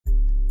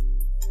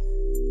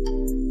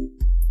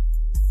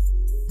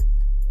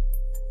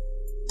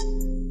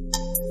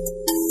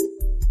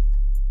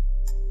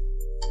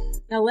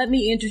Now let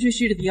me introduce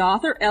you to the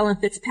author, Ellen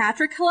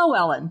Fitzpatrick. Hello,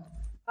 Ellen.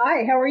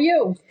 Hi, how are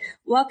you?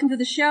 Welcome to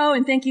the show,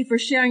 and thank you for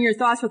sharing your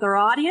thoughts with our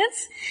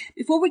audience.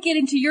 Before we get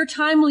into your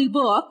timely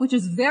book, which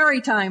is very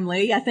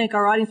timely, I think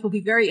our audience will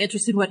be very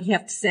interested in what you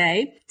have to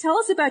say. Tell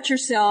us about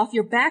yourself,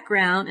 your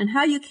background, and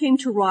how you came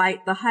to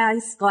write The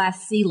Highest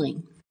Glass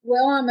Ceiling.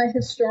 Well, I'm a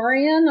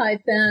historian.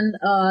 I've been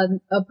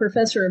a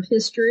professor of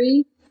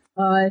history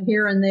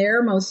here and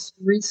there, most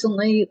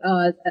recently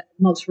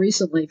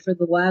for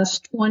the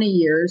last 20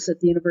 years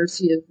at the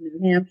University of New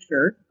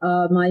Hampshire.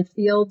 My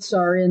fields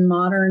are in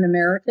modern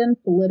American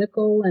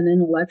political and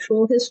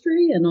intellectual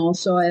history, and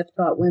also I have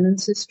taught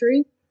women's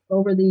history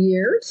over the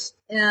years.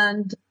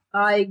 And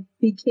I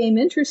became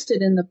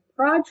interested in the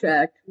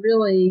project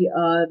really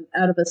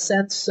out of a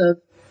sense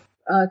of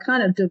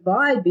kind of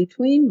divide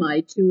between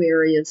my two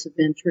areas of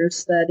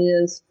interest, that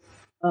is,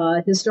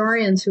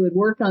 historians who had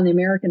worked on the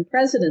American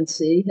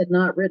presidency had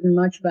not written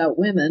much about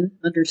women,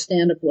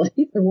 understandably.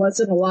 There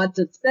wasn't a lot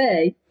to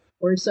say,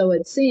 or so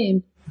it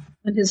seemed.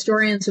 And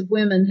historians of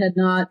women had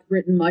not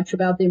written much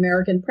about the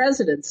American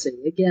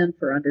presidency, again,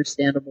 for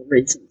understandable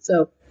reasons.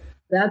 So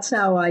that's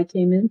how I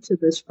came into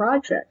this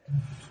project.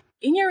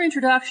 In your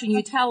introduction,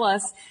 you tell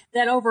us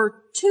that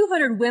over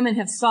 200 women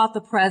have sought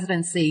the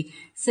presidency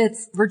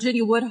since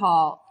Virginia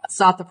Woodhull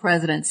sought the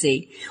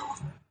presidency.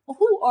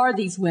 Who are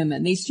these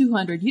women, these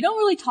 200? You don't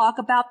really talk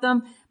about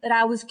them, but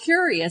I was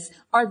curious.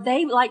 Are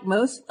they like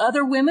most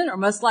other women or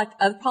most like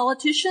other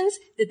politicians?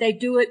 Did they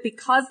do it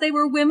because they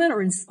were women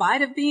or in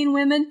spite of being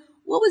women?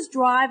 What was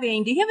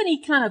driving? Do you have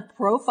any kind of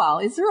profile?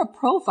 Is there a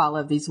profile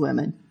of these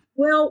women?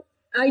 Well,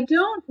 I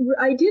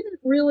didn't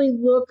really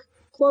look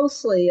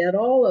closely at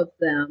all of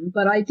them,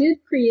 but I did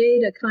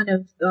create a kind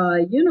of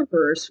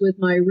universe with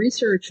my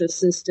research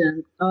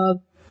assistant of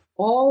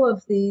all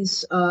of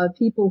these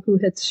people who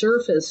had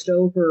surfaced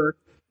over,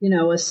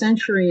 a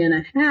century and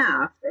a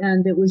half.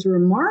 And it was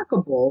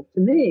remarkable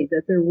to me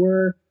that there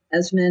were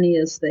as many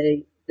as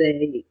they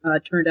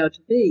turned out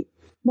to be.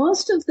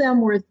 Most of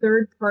them were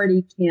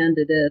third-party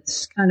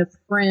candidates, kind of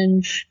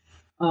fringe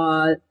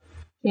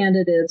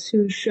candidates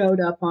who showed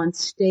up on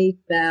state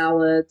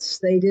ballots.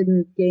 They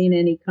didn't gain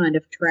any kind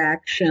of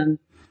traction.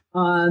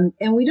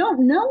 And we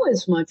don't know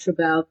as much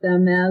about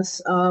them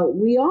as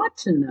we ought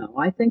to know.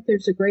 I think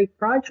there's a great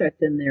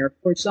project in there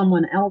for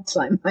someone else,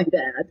 I might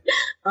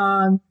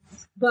add.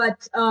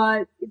 But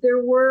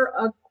there were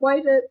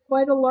quite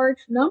a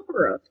large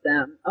number of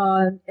them.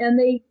 And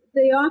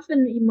they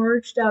often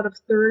emerged out of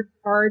third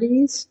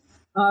parties,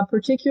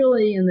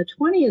 particularly in the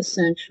 20th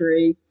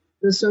century.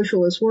 The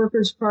Socialist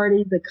Workers'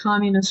 Party, the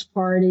Communist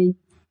Party,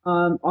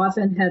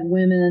 often had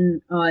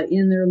women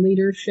in their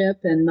leadership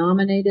and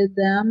nominated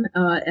them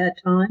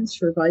at times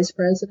for vice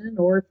president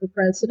or for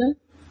president.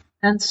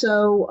 And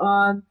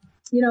so,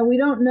 we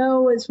don't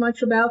know as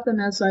much about them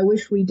as I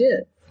wish we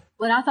did.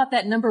 But I thought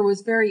that number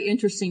was very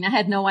interesting. I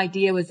had no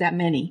idea it was that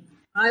many.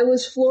 I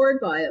was floored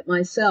by it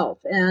myself.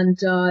 And,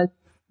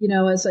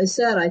 as I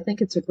said, I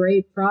think it's a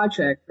great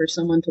project for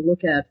someone to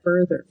look at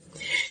further.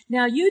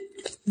 Now, you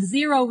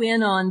zero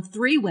in on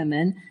three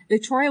women,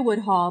 Victoria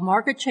Woodhull,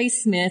 Margaret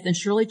Chase Smith, and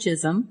Shirley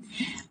Chisholm.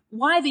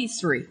 Why these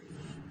three?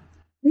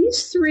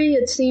 These three,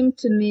 it seemed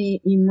to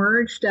me,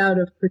 emerged out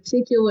of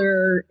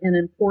particular and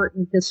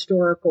important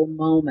historical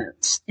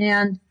moments.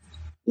 And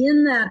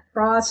in that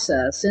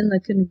process, in the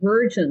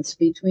convergence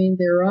between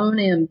their own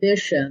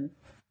ambition,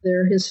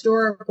 their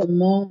historical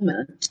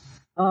moment,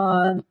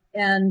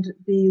 and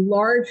the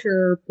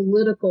larger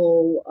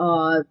political,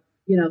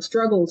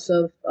 struggles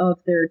of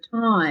their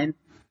time,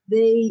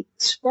 they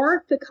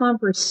sparked a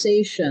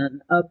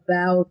conversation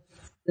about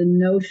the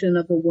notion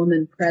of a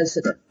woman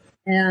president.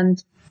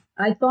 And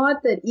I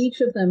thought that each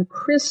of them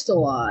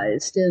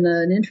crystallized in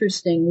an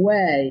interesting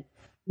way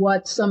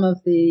what some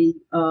of the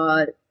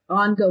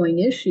ongoing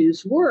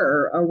issues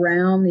were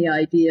around the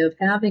idea of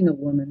having a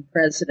woman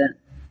president.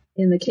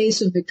 In the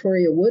case of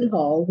Victoria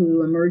Woodhull,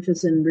 who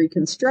emerges in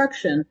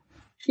Reconstruction,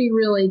 she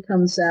really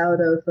comes out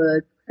of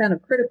a kind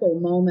of critical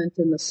moment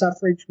in the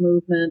suffrage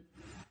movement.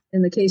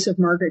 In the case of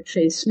Margaret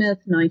Chase Smith,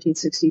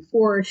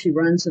 1964, she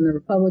runs in the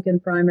Republican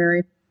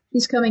primary.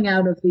 She's coming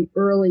out of the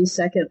early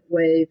second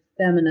wave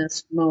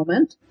feminist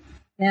moment.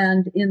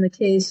 And in the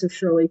case of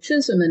Shirley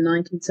Chisholm in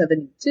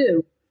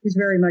 1972, she's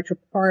very much a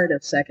part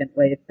of second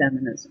wave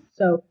feminism.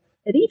 So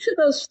at each of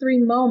those three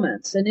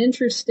moments, an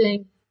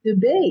interesting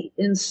debate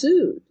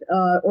ensued,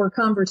 or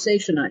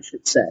conversation, I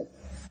should say,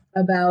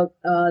 about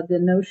the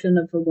notion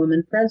of a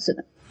woman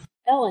president.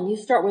 Ellen, you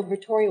start with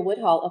Victoria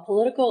Woodhull, a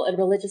political and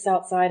religious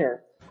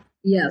outsider.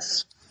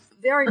 Yes.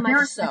 Very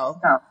much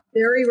so.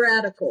 Very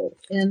radical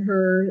in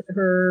her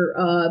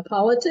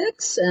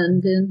politics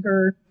and in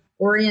her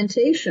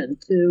orientation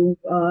to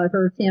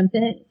her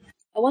campaign.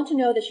 I want to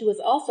know that she was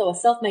also a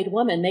self-made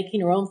woman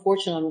making her own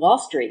fortune on Wall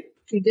Street.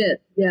 She did,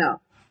 yeah.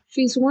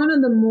 She's one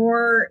of the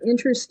more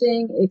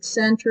interesting,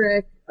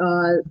 eccentric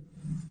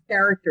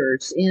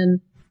characters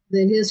in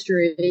the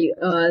history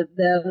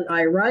that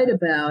I write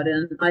about,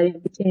 and I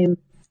became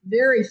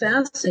very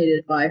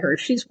fascinated by her.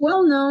 She's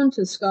well known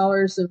to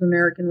scholars of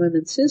American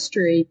women's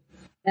history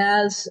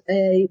as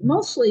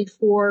mostly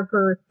for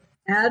her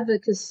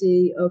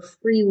advocacy of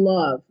free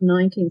love,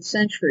 19th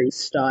century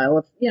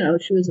style.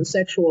 She was a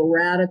sexual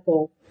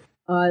radical,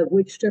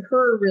 which to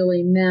her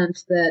really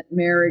meant that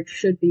marriage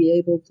should be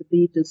able to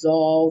be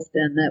dissolved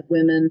and that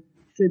women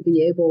should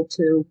be able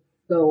to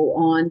go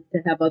on to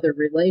have other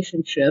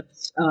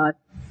relationships,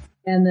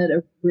 and that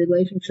a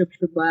relationship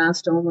should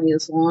last only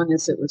as long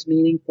as it was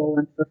meaningful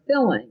and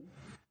fulfilling.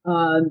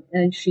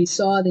 And she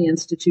saw the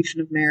institution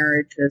of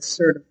marriage as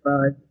sort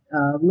of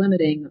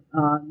limiting,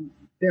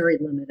 very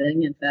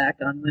limiting, in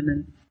fact, on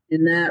women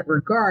in that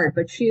regard.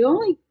 But she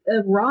only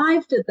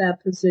arrived at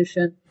that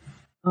position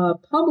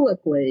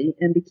publicly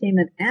and became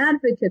an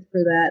advocate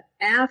for that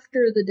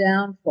after the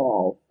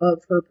downfall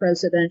of her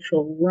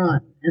presidential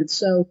run. And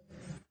so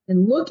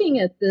in looking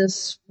at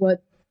this,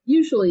 what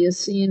usually is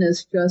seen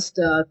as just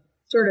a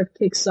sort of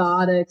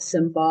quixotic,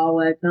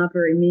 symbolic, not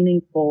very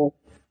meaningful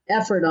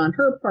effort on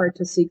her part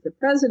to seek the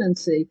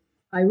presidency,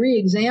 I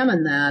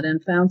re-examined that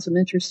and found some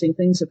interesting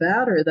things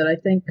about her that I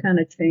think kind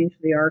of changed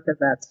the arc of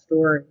that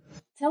story.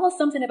 Tell us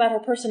something about her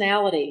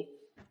personality.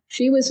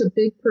 She was a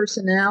big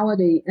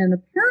personality and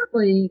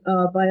apparently,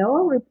 by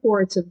all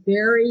reports, a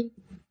very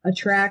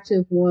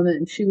attractive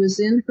woman. She was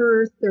in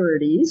her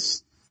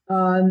 30s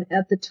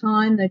at the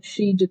time that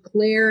she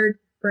declared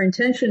her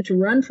intention to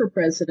run for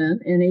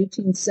president in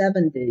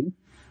 1870.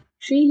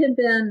 She had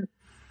been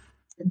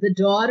the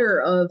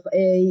daughter of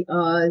a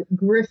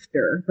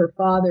grifter. Her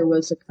father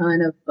was a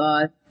kind of,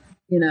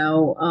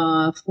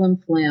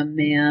 flim-flam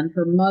man.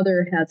 Her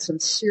mother had some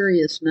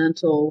serious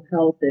mental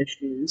health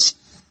issues.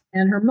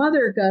 And her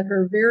mother got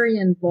her very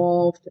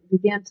involved,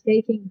 began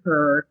taking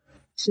her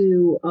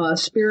to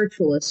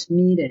spiritualist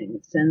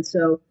meetings. And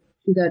so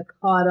she got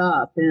caught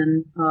up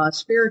in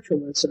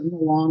spiritualism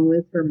along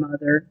with her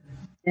mother.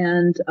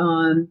 And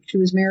she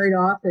was married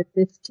off at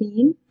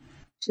 15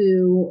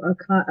 to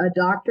a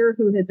doctor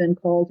who had been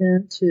called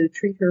in to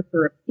treat her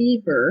for a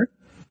fever.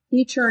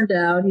 He turned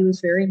out, he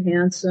was very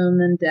handsome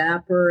and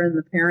dapper, and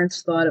the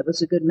parents thought it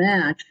was a good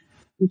match.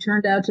 He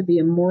turned out to be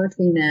a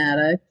morphine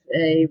addict,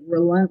 a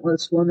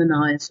relentless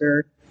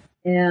womanizer,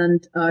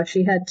 and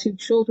she had 2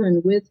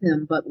 children with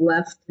him but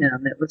left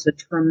him. It was a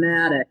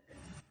traumatic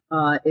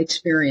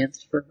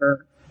experience for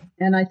her,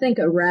 and I think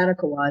a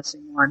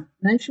radicalizing one.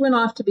 Then she went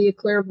off to be a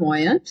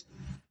clairvoyant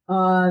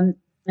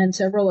and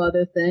several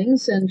other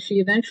things, and she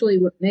eventually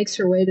makes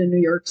her way to New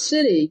York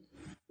City,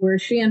 where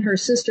she and her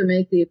sister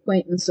make the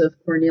acquaintance of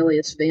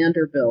Cornelius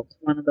Vanderbilt,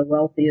 one of the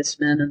wealthiest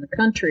men in the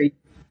country,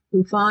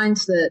 who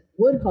finds that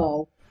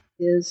Woodhull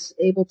is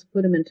able to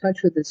put him in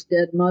touch with his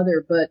dead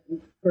mother, but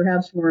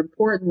perhaps more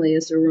importantly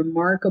is a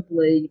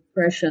remarkably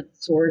prescient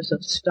source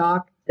of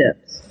stock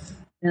tips.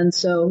 And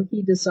so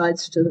he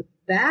decides to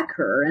back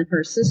her and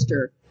her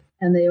sister,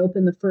 and they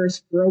open the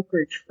first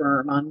brokerage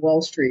firm on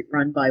Wall Street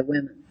run by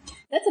women.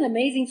 That's an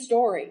amazing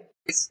story.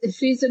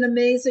 She's an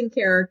amazing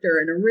character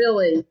and a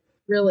really,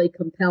 really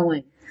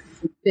compelling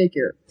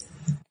figure.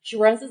 She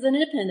runs as an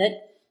independent.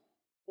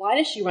 Why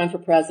does she run for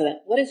president?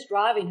 What is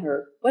driving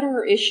her? What are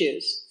her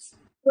issues?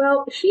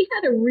 Well, she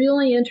had a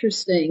really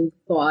interesting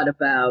thought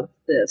about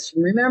this.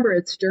 Remember,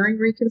 it's during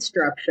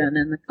Reconstruction,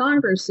 and the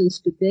Congress is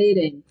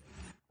debating,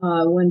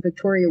 when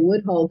Victoria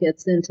Woodhull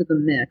gets into the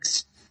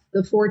mix,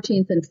 the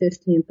 14th and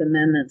 15th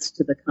Amendments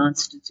to the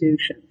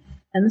Constitution.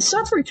 And the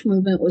suffrage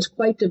movement was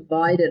quite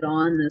divided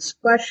on this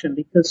question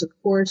because, of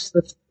course,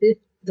 the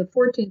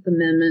 14th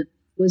Amendment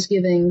was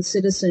giving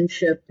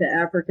citizenship to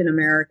African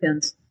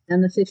Americans,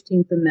 and the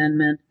 15th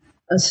Amendment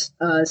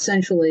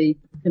essentially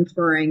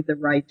conferring the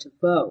right to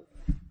vote,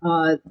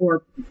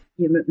 or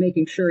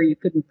making sure you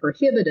couldn't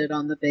prohibit it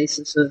on the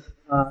basis of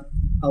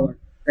color,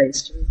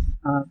 race.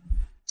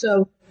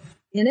 So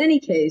in any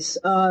case,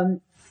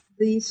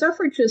 the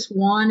suffragists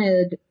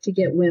wanted to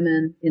get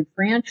women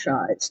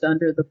enfranchised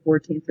under the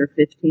 14th or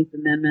 15th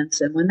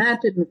Amendments, and when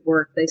that didn't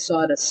work, they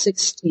sought a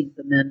 16th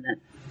Amendment.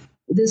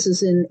 This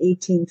is in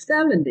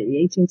 1869,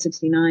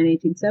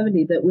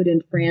 1870, that would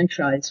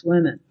enfranchise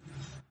women.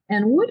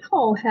 And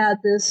Woodhull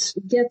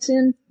gets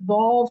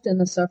involved in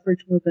the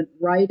suffrage movement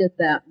right at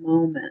that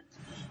moment.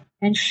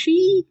 And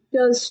she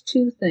does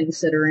 2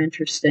 things that are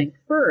interesting.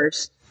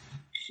 First,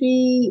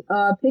 she,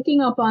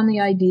 picking up on the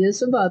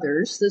ideas of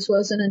others, this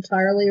wasn't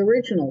entirely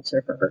original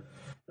to her,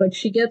 but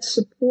she gets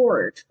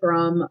support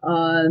from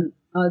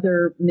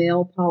other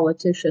male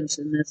politicians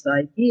in this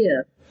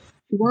idea.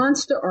 She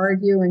wants to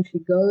argue, and she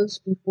goes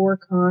before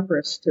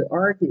Congress to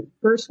argue,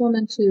 first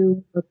woman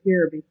to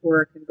appear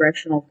before a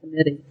congressional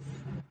committee,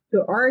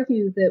 to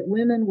argue that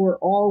women were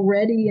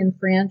already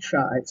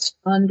enfranchised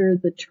under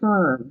the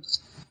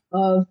terms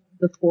of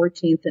the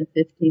 14th and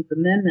 15th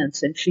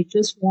Amendments, and she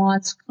just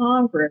wants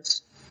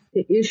Congress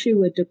to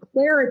issue a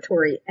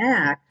declaratory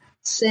act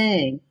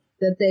saying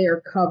that they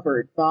are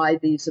covered by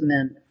these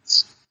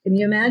amendments. Can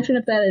you imagine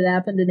if that had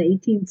happened in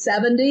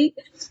 1870?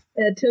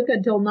 It took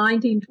until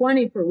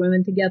 1920 for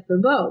women to get the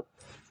vote.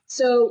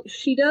 So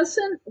she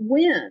doesn't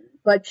win,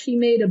 but she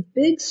made a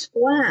big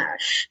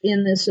splash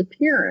in this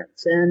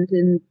appearance and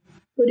in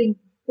putting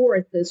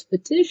forth this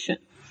petition.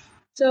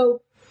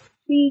 So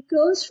she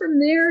goes from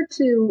there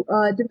to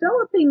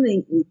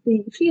developing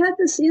she had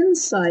this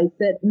insight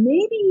that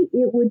maybe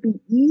it would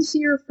be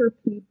easier for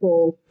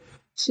people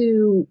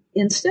to,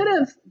 instead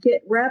of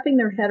wrapping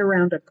their head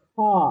around the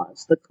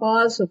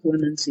cause of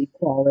women's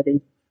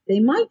equality, they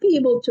might be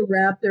able to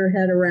wrap their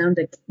head around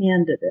a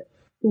candidate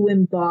who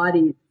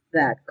embodied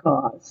that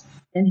cause.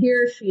 And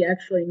here she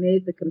actually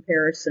made the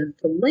comparison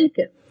to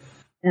Lincoln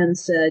and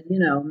said,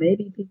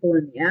 maybe people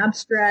in the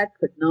abstract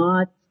could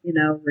not,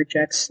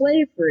 reject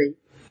slavery,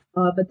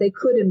 but they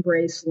could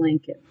embrace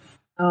Lincoln.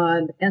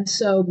 And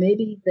so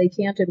maybe they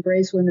can't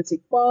embrace women's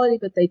equality,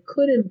 but they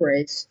could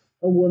embrace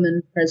a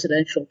woman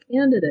presidential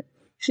candidate.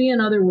 She, in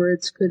other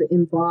words, could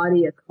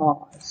embody a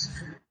cause.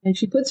 And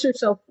she puts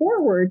herself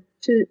forward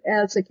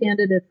as a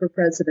candidate for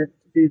president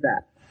to do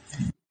that.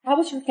 How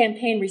was her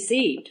campaign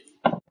received?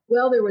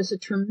 Well, there was a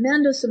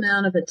tremendous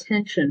amount of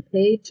attention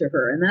paid to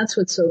her, and that's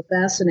what's so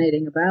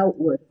fascinating about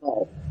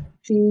Woodhull.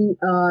 She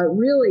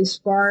really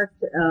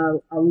sparked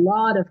a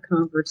lot of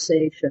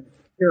conversation.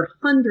 There are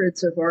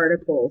hundreds of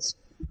articles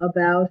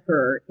about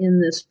her in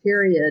this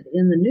period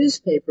in the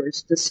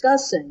newspapers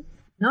discussing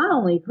not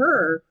only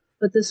her,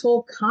 but this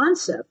whole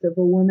concept of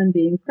a woman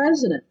being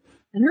president.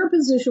 And her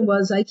position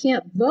was, I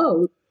can't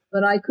vote,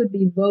 but I could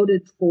be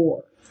voted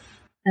for.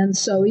 And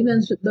so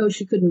even though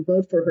she couldn't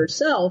vote for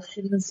herself,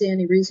 she didn't see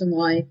any reason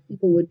why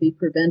people would be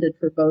prevented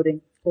from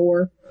voting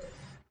for.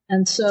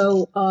 And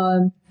so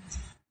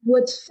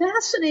what's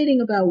fascinating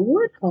about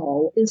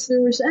Woodhull is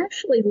there was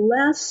actually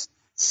less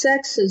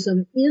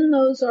sexism in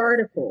those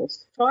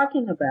articles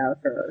talking about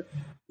her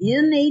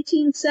in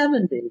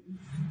 1870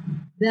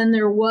 than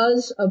there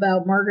was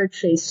about Margaret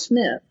Chase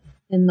Smith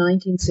in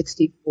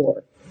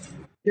 1964.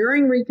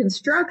 During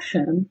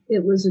Reconstruction,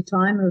 it was a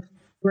time of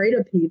great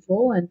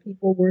upheaval, and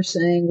people were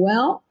saying,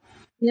 well,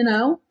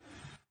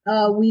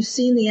 we've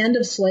seen the end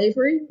of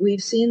slavery.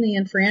 We've seen the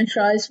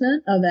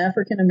enfranchisement of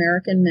African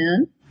American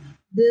men.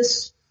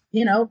 This,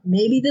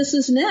 maybe this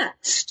is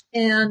next.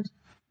 And,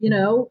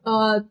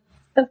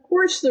 of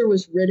course there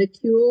was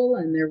ridicule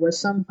and there was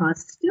some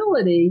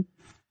hostility,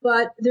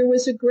 but there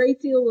was a great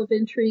deal of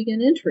intrigue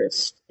and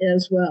interest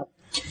as well.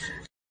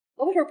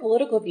 What were her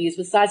political views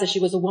besides that she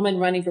was a woman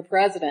running for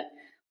president?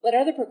 What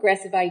other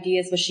progressive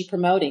ideas was she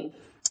promoting?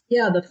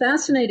 Yeah, the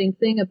fascinating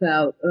thing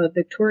about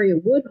Victoria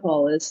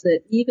Woodhull is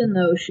that even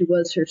though she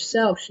was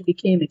herself, she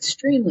became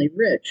extremely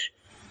rich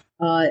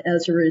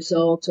as a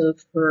result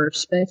of her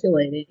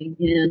speculating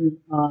in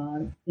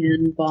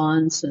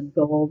bonds and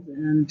gold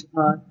and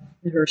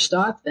her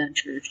stock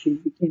ventures. She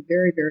became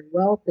very, very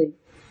wealthy.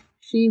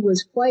 She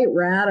was quite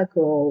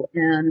radical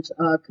and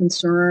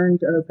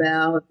concerned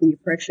about the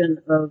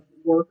oppression of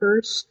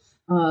workers,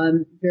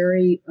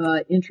 very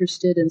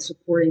interested in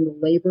supporting the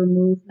labor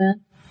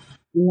movement,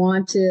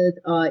 wanted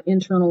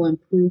internal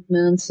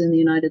improvements in the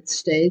United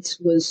States,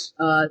 was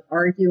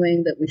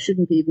arguing that we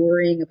shouldn't be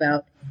worrying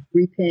about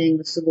repaying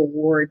the Civil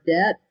War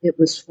debt. It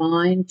was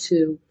fine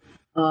to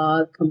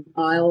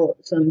compile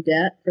some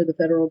debt for the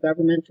federal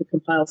government to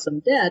compile some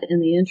debt in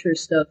the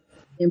interest of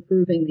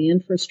improving the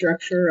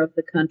infrastructure of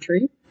the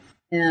country.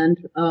 And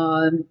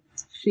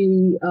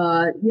she,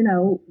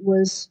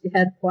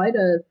 had quite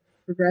a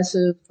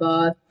progressive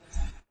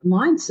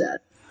mindset.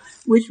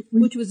 Which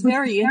was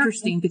very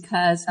interesting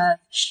because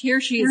here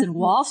she is in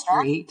Wall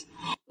Street.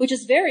 Which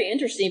is very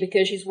interesting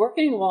because she's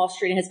working in Wall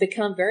Street and has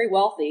become very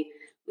wealthy.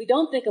 We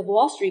don't think of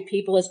Wall Street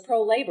people as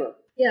pro-labor.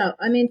 Yeah,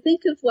 I mean,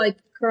 think of like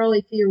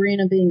Carly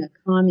Fiorina being a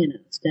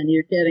communist, and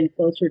you're getting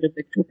closer to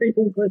Victoria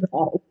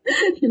Woodhull.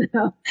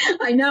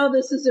 I know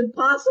this is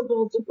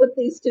impossible to put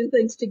these two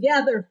things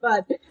together,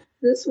 but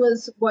this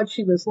was what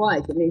she was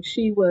like. I mean,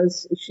 she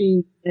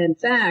in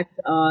fact,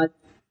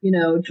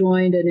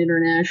 joined an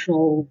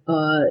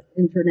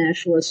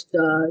internationalist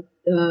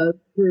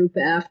group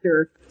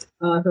after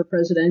her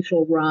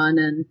presidential run,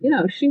 and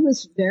she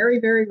was very,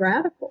 very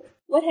radical.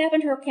 What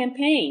happened to her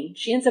campaign?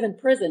 She ends up in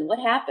prison. What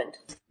happened?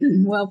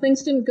 Well,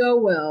 things didn't go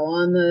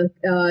well.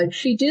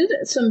 She did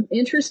some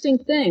interesting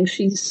things.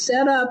 She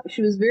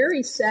was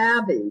very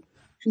savvy.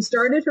 She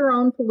started her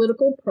own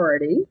political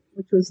party,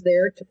 which was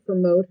there to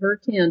promote her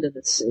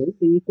candidacy,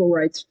 the Equal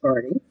Rights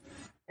Party.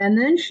 And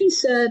then she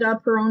set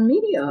up her own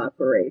media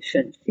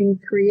operation. She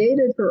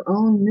created her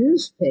own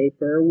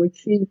newspaper, which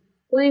she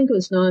claimed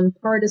was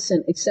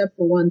nonpartisan except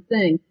for one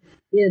thing.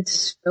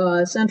 Its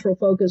central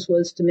focus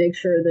was to make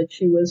sure that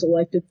she was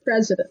elected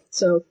president.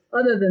 So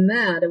other than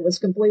that, it was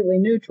completely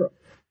neutral.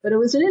 But it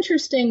was an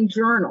interesting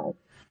journal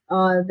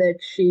that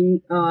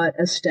she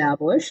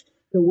established,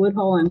 the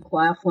Woodhull and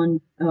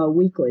Claflin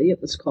Weekly,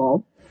 it was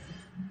called.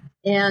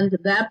 And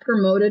that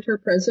promoted her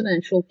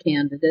presidential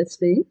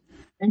candidacy.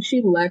 And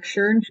she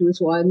lectured, and she was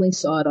widely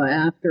sought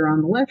after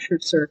on the lecture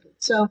circuit.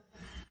 So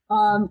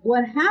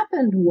what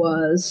happened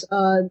was,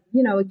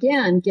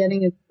 again,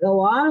 getting a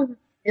lot of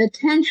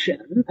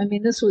attention. I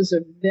mean, this was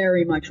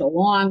very much a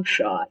long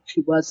shot.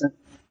 She wasn't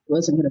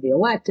going to be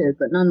elected,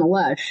 but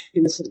nonetheless,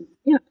 she was,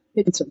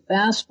 hitting some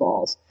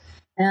fastballs.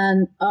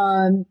 And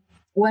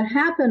what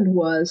happened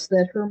was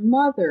that her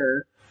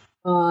mother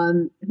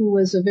who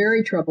was a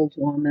very troubled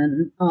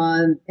woman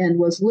and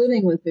was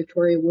living with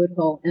Victoria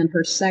Woodhull and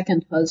her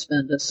second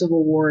husband, a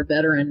Civil War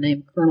veteran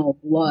named Colonel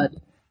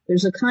Blood.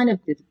 There's a kind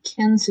of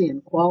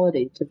Dickensian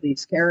quality to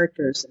these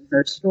characters in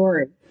her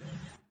story.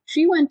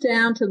 The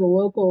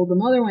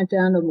mother went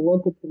down to the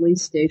local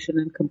police station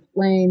and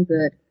complained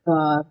that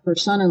her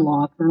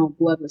son-in-law, Colonel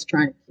Blood, was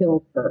trying to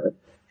kill her,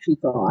 she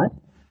thought.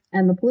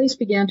 And the police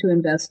began to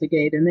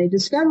investigate, and they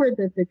discovered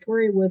that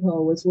Victoria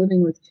Woodhull was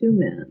living with two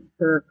men,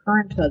 her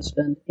current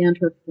husband and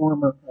her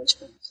former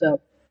husband.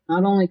 So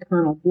not only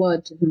Colonel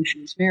Blood, to whom she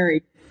was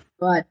married,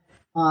 but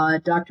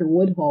Dr.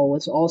 Woodhull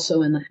was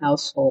also in the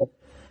household.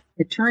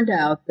 It turned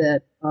out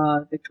that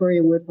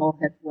Victoria Woodhull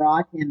had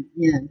brought him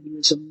in. He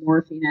was a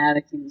morphine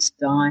addict. He was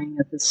dying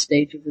at this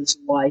stage of his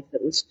life.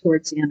 It was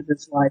towards the end of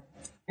his life.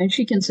 And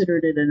she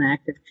considered it an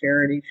act of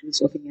charity. She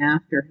was looking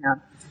after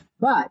him.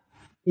 But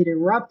it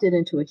erupted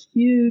into a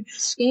huge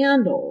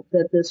scandal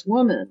that this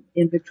woman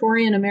in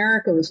Victorian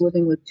America was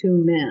living with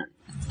two men.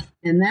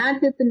 And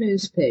that hit the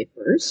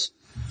newspapers.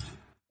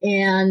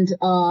 And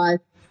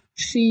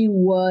she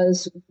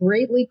was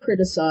greatly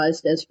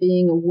criticized as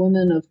being a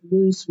woman of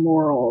loose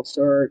morals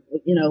or,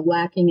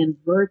 lacking in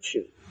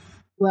virtue.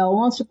 Well, it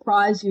won't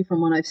surprise you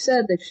from what I've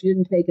said that she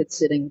didn't take it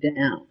sitting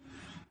down.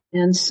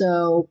 And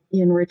so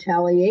in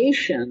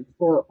retaliation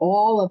for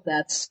all of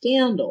that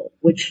scandal,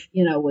 which,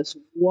 was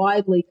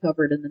widely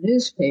covered in the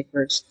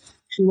newspapers,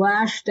 she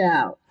lashed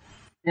out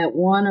at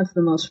one of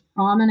the most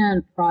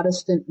prominent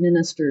Protestant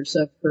ministers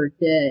of her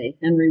day,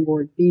 Henry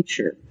Ward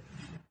Beecher,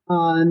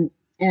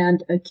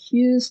 and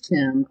accused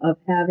him of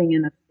having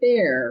an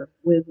affair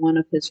with one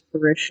of his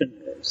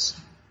parishioners.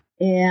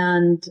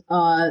 And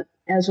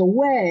as a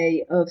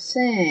way of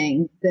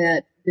saying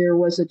that there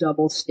was a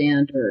double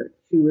standard.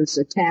 She was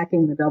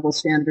attacking the double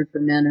standard for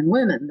men and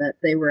women, that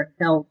they were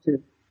held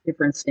to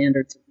different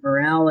standards of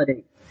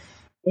morality.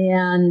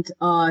 And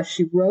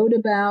she wrote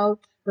about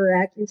her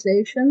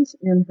accusations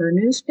in her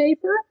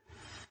newspaper.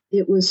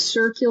 It was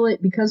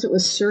because it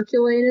was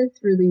circulated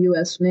through the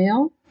U.S.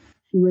 mail.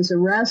 She was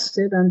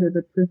arrested under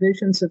the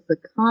provisions of the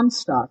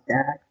Comstock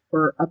Act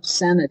for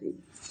obscenity.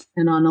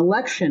 And on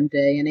Election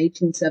Day in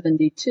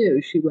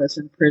 1872, she was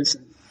in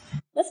prison.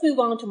 Let's move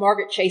on to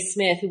Margaret Chase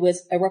Smith, who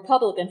was a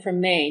Republican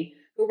from Maine,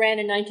 who ran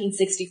in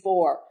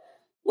 1964.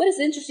 What is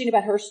interesting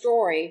about her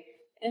story,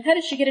 and how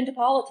did she get into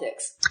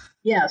politics?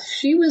 Yes,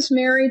 she was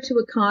married to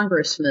a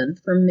congressman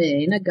from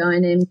Maine, a guy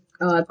named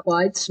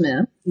Clyde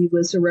Smith. He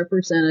was a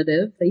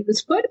representative. He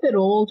was quite a bit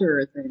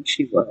older than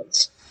she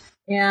was.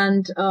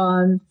 And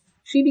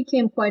she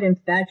became quite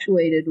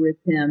infatuated with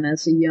him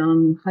as a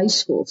young high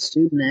school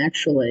student,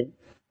 actually.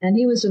 And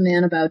he was a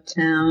man about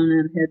town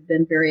and had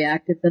been very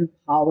active in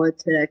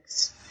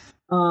politics,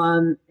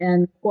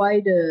 and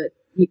quite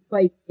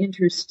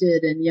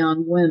interested in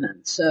young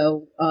women.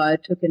 So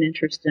took an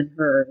interest in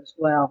her as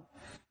well.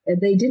 And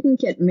they didn't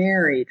get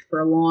married for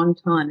a long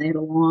time. They had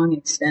a long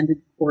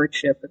extended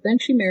courtship. But then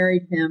she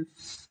married him,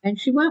 and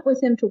she went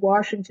with him to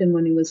Washington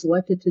when he was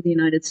elected to the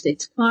United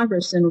States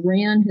Congress and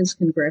ran his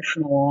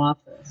congressional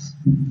office.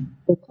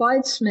 Well,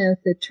 Clyde Smith,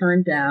 it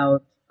turned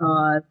out,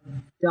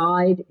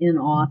 died in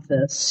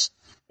office,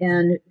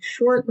 and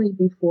shortly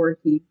before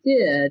he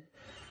did,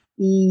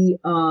 he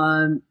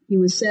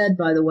was said,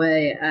 by the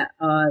way,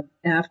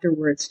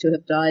 afterwards to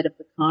have died of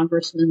the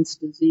congressman's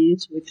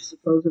disease, which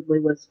supposedly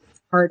was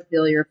heart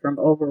failure from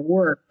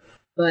overwork,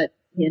 but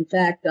he in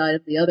fact died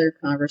of the other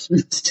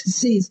congressman's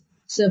disease,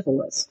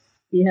 syphilis.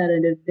 He had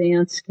an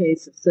advanced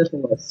case of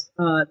syphilis.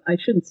 I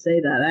shouldn't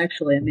say that,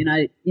 actually. I mean,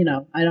 I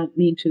don't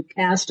mean to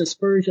cast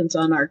aspersions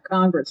on our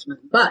congressman,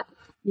 but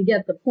you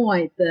get the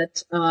point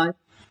that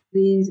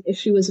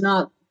she was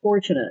not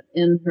fortunate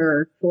in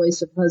her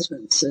choice of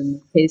husbands in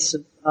the case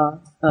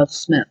of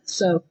Smith.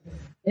 So,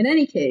 in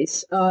any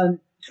case,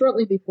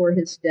 shortly before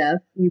his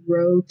death, he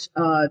wrote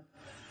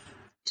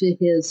to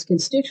his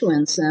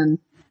constituents and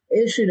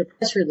issued a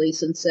press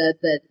release and said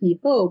that he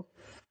hoped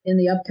in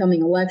the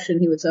upcoming election,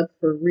 he was up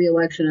for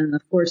re-election, and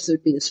of course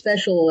there'd be a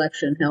special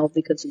election held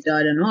because he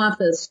died in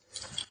office,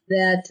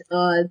 that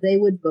they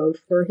would vote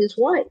for his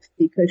wife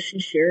because she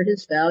shared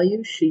his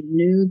values. She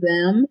knew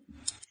them.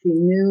 She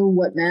knew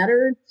what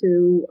mattered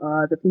to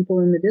the people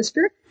in the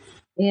district.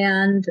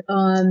 And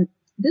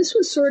this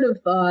was sort of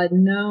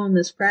known,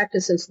 this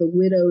practice, as the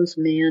widow's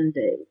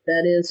mandate.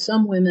 That is,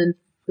 some women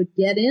could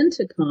get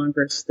into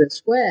Congress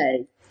this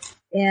way.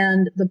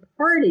 And the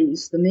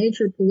parties, the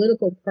major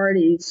political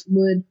parties,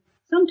 would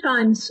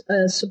sometimes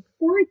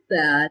support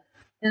that,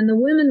 and the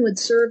women would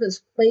serve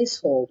as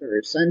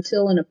placeholders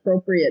until an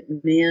appropriate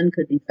man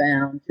could be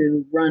found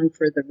to run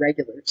for the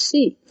regular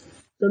seat.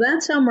 So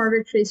that's how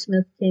Margaret Chase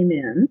Smith came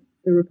in.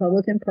 The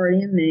Republican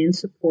Party in Maine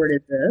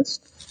supported this.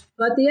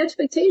 But the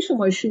expectation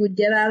was she would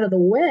get out of the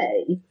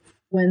way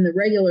when the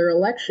regular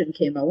election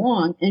came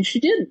along, and she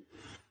didn't.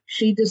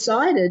 She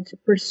decided to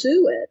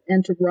pursue it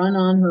and to run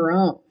on her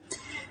own.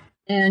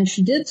 And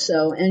she did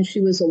so, and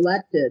she was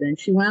elected, and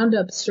she wound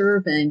up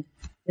serving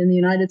in the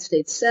United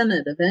States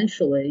Senate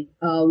eventually,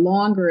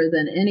 longer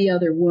than any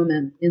other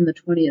woman in the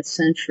 20th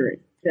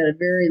century. She had a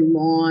very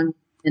long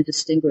and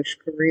distinguished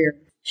career.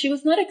 She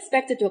was not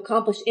expected to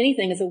accomplish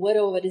anything as a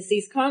widow of a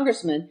deceased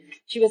congressman.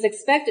 She was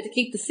expected to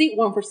keep the seat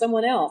warm for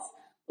someone else.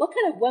 What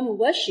kind of woman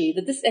was she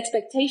that this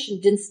expectation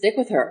didn't stick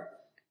with her?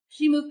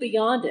 She moved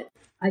beyond it.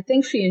 I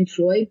think she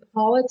enjoyed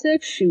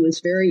politics. She was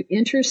very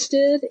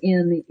interested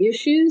in the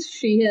issues.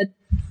 She had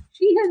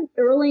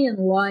early in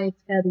life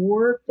had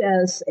worked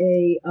as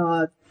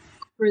for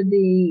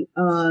the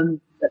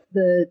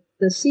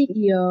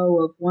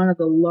CEO of one of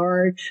the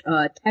large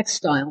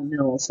textile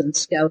mills in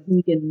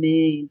Skowhegan,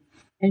 Maine.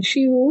 And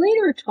she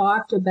later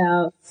talked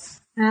about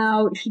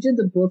how she did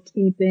the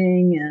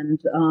bookkeeping and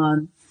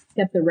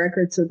kept the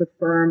records of the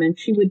firm. And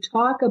she would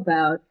talk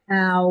about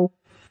how,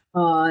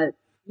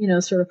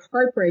 sort of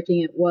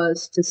heartbreaking it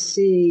was to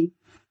see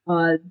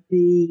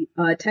the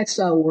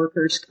textile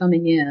workers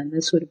coming in.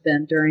 This would have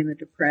been during the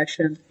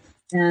Depression,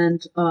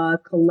 and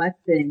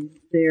collecting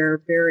their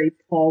very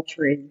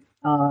paltry,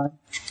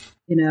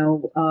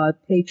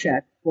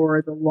 paycheck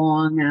for the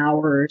long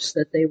hours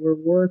that they were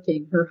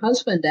working. Her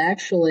husband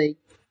actually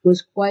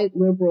was quite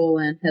liberal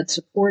and had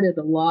supported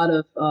a lot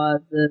of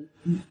the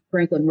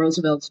Franklin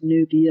Roosevelt's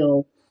New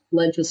Deal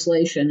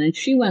legislation, and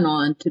she went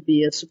on to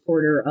be a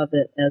supporter of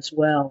it as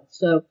well.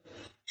 So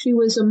she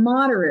was a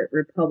moderate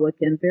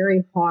Republican,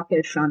 very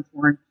hawkish on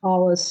foreign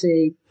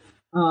policy,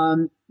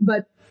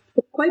 but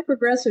quite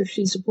progressive.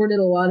 She supported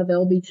a lot of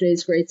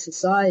LBJ's Great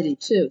Society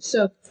too.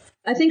 So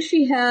I think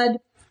she had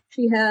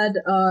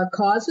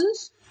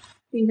causes,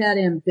 she had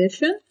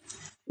ambition,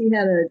 she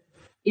had an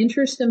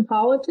interest in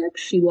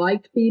politics, she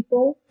liked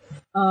people,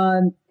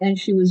 and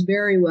she was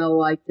very well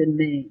liked in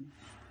Maine.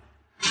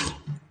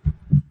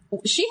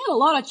 She had a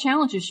lot of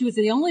challenges. She was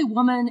the only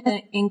woman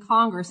in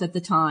Congress at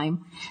the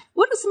time.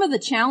 What are some of the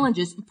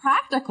challenges,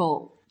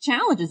 practical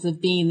challenges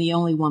of being the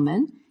only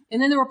woman?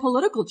 And then there were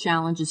political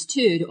challenges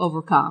too to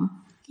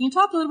overcome. Can you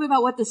talk a little bit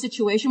about what the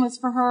situation was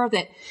for her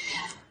that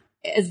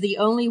as the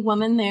only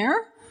woman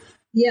there?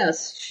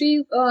 Yes,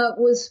 she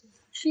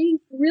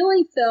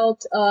really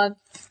felt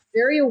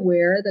very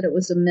aware that it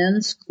was a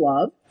men's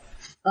club.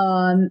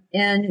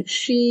 And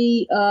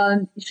she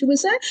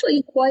was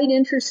actually quite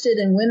interested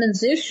in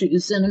women's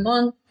issues. And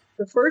among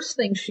the first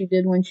things she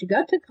did when she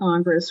got to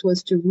Congress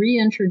was to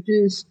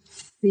reintroduce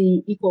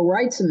the Equal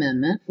Rights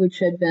Amendment, which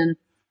had been,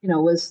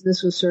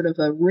 this was sort of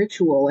a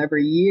ritual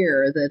every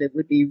year that it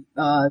would be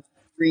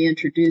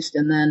reintroduced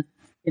and then,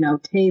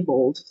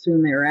 tabled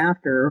soon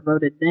thereafter or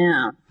voted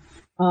down.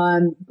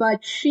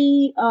 But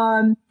she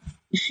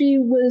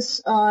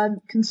was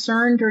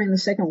concerned during the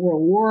Second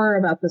World War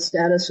about the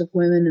status of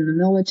women in the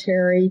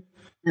military,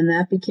 and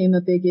that became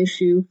a big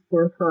issue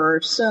for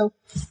her. So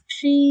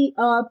she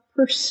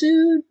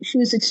she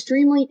was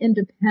extremely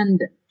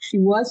independent. She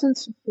wasn't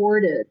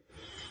supported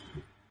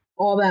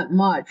all that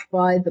much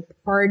by the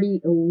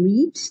party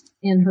elite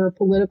in her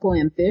political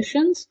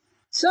ambitions.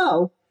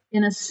 So,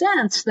 in a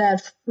sense,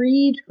 that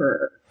freed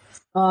her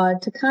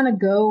to kind of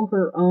go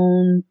her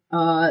own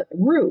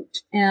route.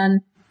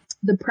 And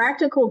the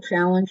practical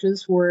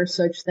challenges were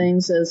such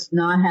things as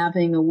not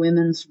having a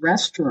women's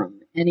restroom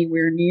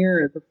anywhere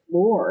near the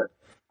floor.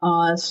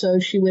 So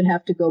she would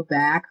have to go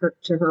back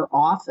to her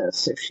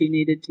office if she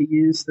needed to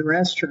use the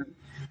restroom.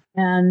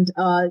 And,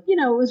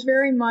 it was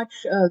very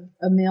much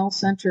a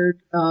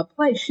male-centered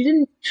place. She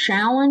didn't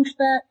challenge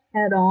that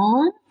head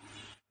on,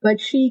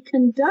 but she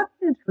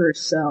conducted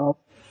herself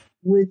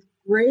with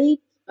great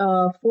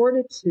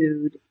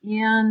fortitude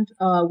and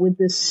with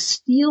this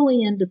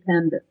steely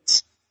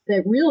independence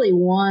that really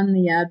won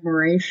the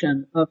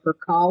admiration of her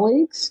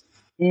colleagues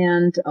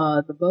and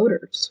the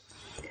voters.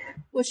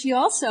 Well, she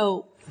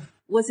also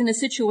was in a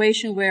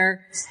situation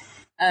where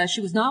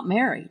she was not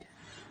married.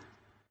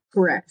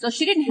 Correct. So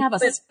she didn't have a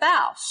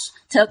spouse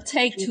to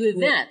take to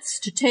events,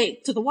 to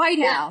take to the White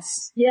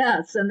House.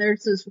 Yes, and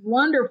there's this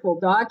wonderful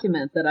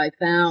document that I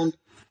found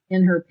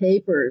in her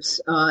papers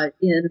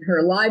in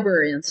her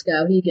library in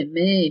Skowhegan,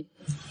 Maine,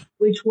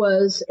 which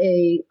was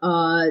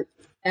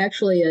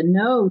actually a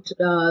note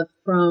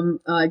from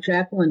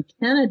Jacqueline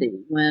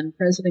Kennedy when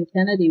President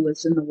Kennedy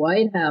was in the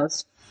White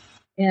House.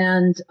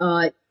 And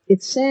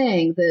it's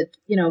saying that,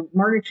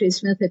 Margaret Chase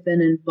Smith had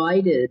been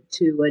invited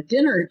to a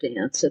dinner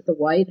dance at the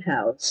White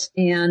House.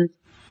 And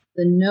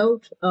the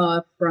note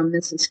from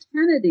Mrs.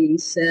 Kennedy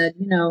said,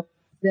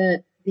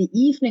 that the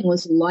evening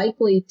was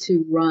likely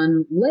to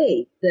run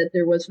late, that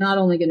there was not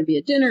only going to be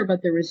a dinner,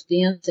 but there was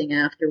dancing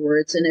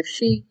afterwards. And if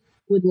she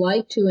would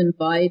like to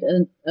invite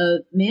a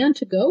man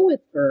to go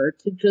with her,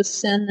 to just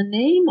send the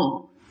name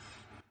on.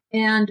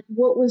 And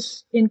what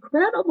was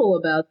incredible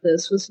about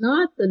this was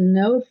not the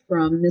note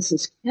from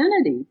Mrs.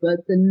 Kennedy,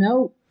 but the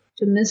note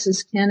to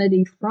Mrs.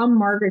 Kennedy from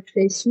Margaret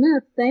Chase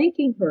Smith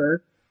thanking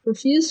her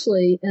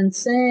profusely and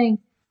saying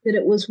that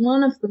it was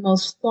one of the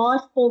most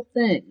thoughtful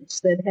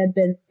things that had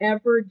been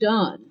ever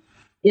done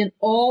in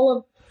all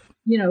of,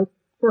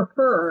 for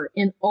her,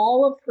 in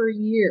all of her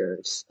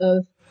years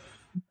of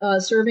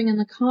serving in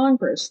the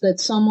Congress, that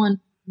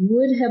someone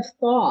would have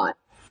thought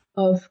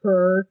of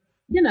her,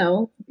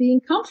 being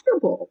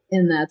comfortable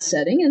in that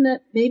setting, and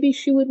that maybe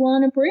she would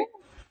want to bring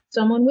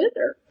someone with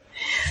her.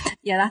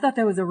 Yeah, I thought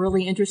that was a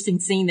really interesting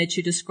scene that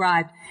you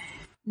described.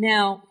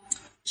 Now,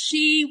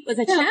 she was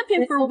a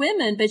champion for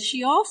women, but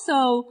she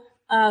also,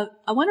 I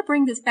want to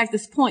bring this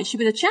point. She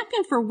was a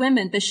champion for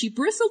women, but she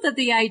bristled at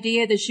the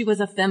idea that she was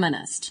a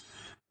feminist.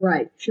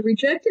 Right. She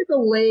rejected the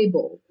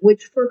label,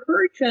 which for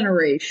her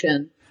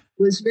generation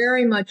was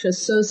very much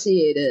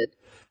associated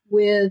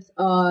with,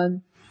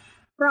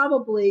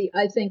 probably,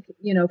 I think,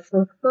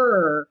 for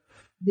her,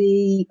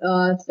 the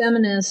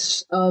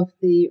feminists of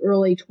the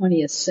early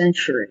 20th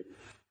century.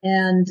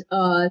 And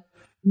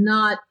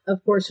not,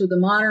 of course, with the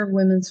modern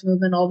women's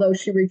movement, although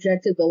she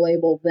rejected the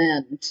label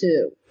then,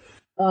 too.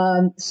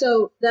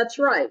 So that's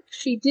right.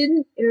 She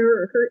didn't,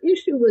 her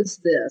issue was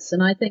this,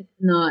 and I think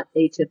not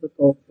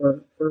atypical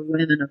for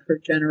women of her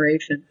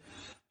generation.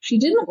 She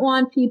didn't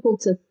want people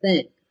to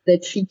think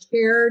that she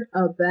cared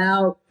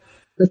about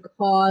the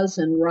cause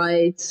and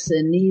rights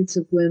and needs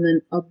of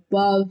women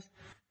above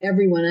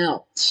everyone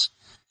else.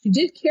 She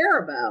did care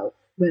about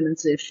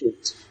women's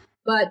issues,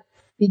 but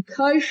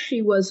because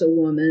she was a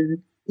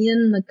woman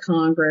in the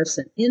Congress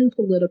and in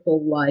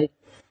political life,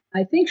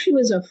 I think she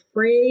was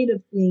afraid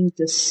of being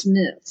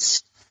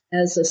dismissed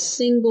as a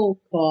single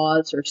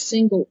cause or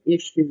single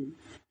issue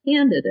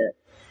candidate,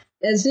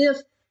 as if,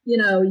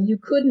 you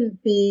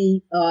couldn't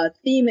be a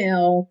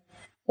female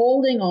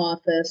holding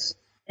office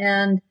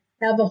and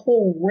have a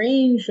whole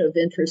range of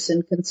interests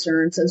and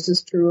concerns, as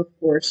is true, of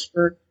course,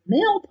 for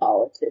male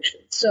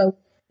politicians. So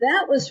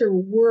that was her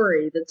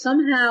worry, that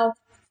somehow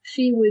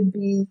she would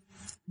be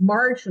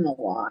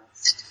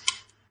marginalized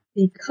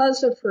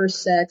because of her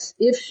sex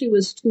if she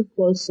was too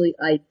closely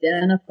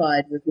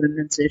identified with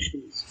women's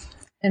issues.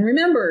 And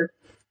remember,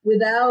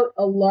 without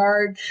a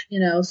large,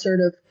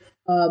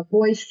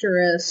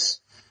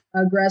 boisterous,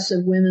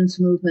 aggressive women's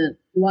movement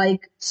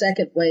like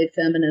second wave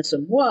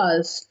feminism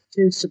was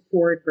to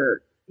support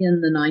her in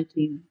the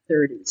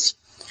 1930s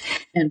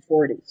and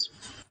 40s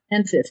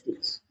and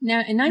 50s.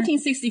 Now, in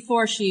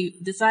 1964, she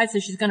decides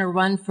that she's going to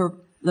run for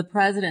the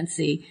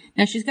presidency.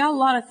 Now, she's got a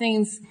lot of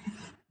things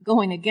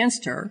going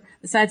against her,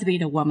 besides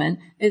being a woman.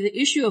 The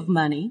issue of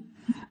money.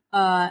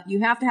 You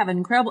have to have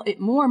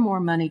more and more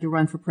money to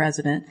run for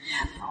president.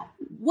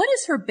 What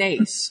is her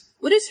base?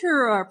 What is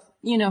her,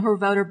 her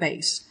voter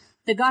base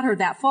that got her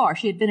that far?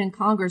 She had been in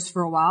Congress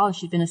for a while.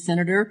 She'd been a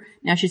senator.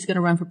 Now she's going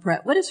to run for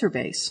president. What is her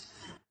base?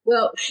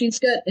 Well, she's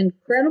got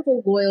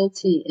incredible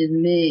loyalty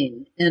in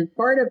Maine, and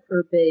part of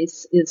her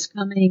base is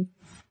coming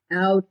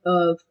out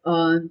of,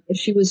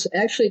 she was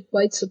actually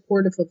quite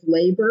supportive of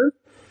labor,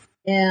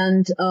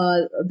 and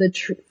the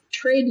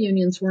trade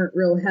unions weren't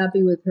real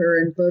happy with her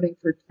and voting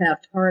for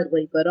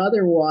Taft-Hartley, but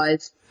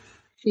otherwise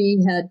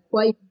she had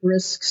quite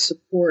brisk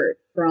support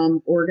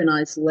from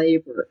organized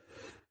labor.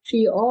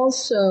 She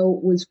also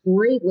was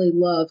greatly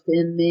loved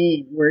in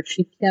Maine, where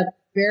she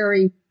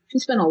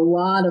spent a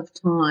lot of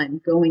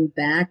time going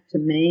back to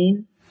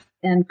Maine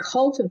and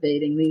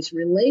cultivating these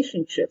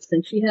relationships.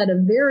 And she had a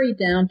very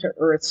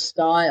down-to-earth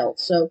style.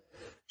 So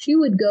she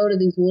would go to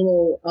these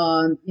little,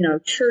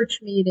 church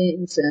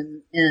meetings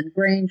and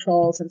Grange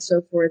halls and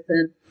so forth.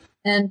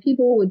 And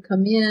people would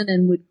come in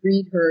and would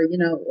greet her.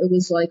 It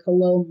was like,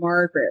 hello,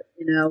 Margaret,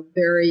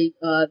 very,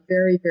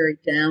 very, very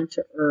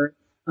down-to-earth.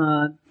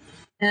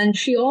 And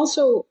she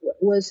also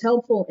was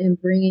helpful in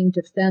bringing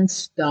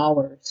defense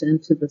dollars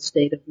into the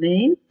state of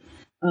Maine,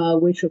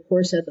 which, of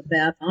course, had the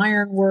Bath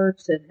Iron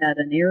Works. It had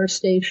an air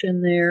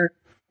station there.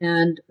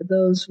 And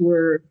those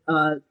were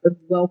a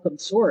welcome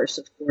source,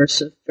 of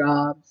course, of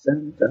jobs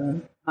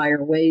and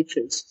higher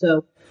wages.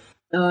 So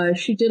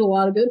she did a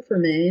lot of good for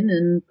Maine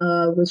and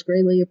was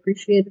greatly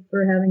appreciated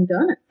for having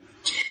done it.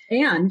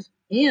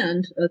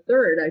 And a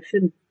third, I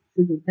shouldn't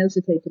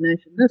hesitate to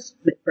mention this,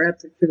 but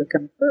perhaps it should have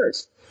come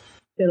first.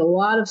 She had a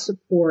lot of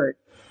support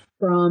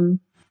from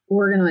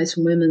organized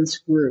women's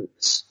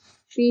groups.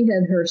 She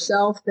had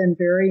herself been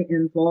very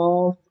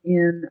involved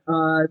in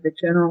the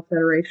General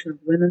Federation of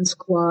Women's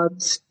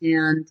Clubs,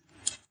 and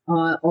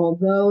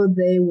although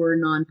they were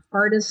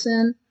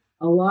nonpartisan,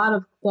 a lot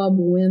of club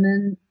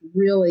women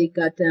really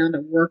got down to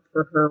work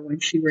for her when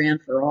she ran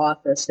for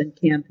office and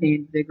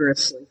campaigned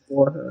vigorously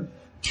for her.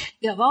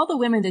 Yeah, of all the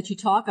women that you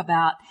talk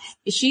about,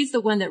 she's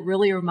the one that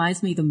really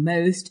reminds me the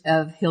most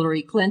of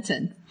Hillary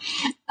Clinton.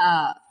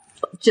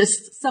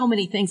 Just so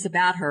many things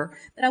about her.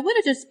 But I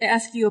want to just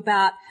ask you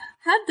about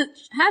how did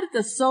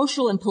the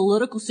social and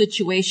political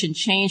situation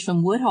change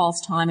from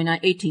Woodhull's time in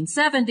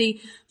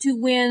 1870 to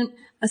when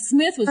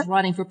Smith was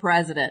running for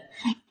president?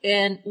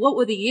 And what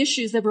were the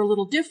issues that were a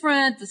little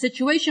different? The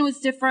situation was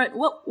different.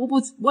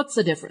 What's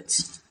the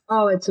difference?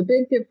 Oh, it's a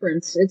big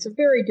difference. It's a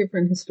very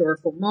different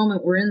historical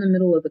moment. We're in the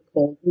middle of the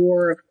Cold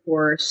War, of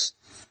course.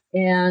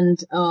 And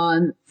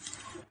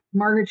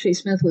Margaret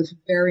Chase Smith was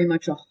very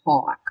much a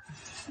hawk.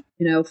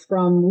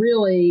 From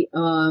really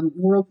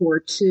World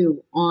War II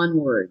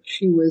onward,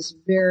 she was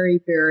very,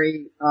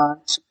 very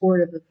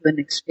supportive of an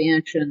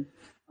expansion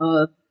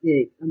of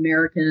the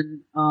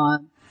American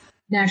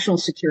national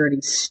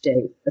security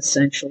state,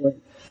 essentially.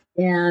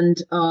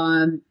 And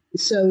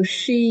so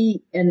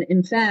she, and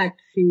in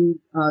fact, she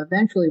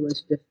eventually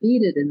was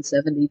defeated in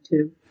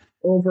 72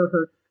 over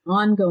her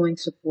ongoing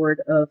support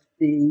of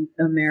the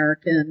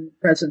American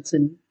presence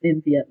in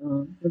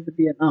Vietnam, of the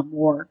Vietnam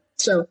War.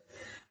 So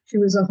she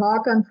was a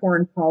hawk on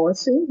foreign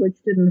policy,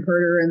 which didn't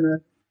hurt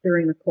her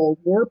during the Cold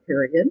War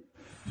period.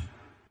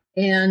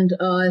 And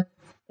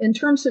in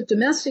terms of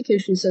domestic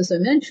issues, as I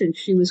mentioned,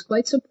 she was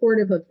quite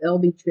supportive of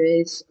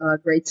LBJ's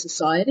Great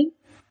Society.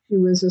 She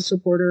was a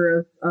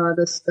supporter of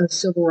the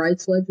civil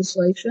rights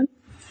legislation.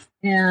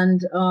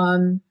 And,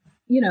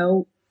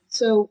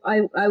 so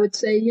I would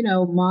say,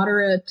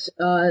 moderate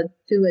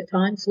to at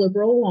times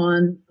liberal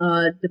on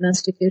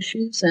domestic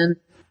issues and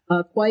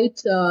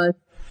quite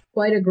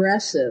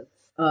aggressive,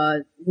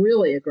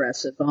 really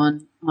aggressive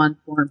on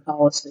foreign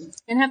policy.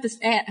 And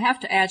have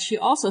to add, she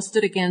also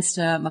stood against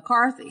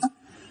McCarthy.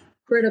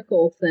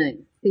 Critical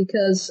thing,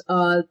 because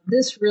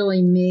this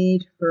really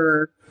made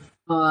her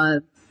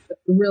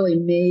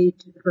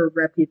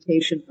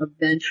reputation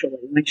eventually.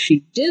 When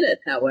she did it,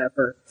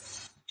 however,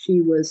 she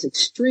was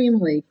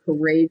extremely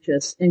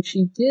courageous, and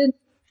she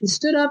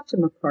stood up to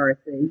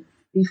McCarthy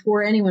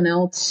before anyone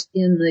else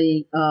in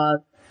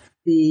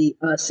the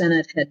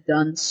Senate had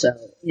done so.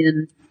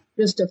 In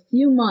just a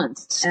few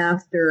months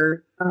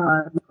after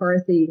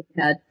McCarthy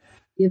had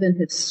given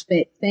his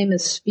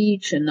famous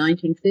speech in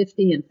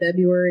 1950 in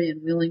February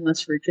in Wheeling,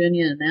 West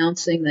Virginia,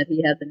 announcing that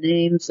he had the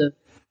names of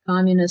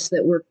communists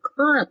that were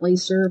currently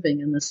serving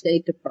in the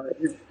State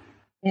Department.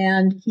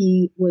 And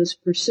he was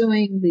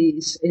pursuing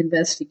these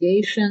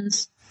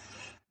investigations.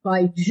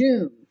 By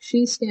June,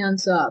 she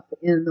stands up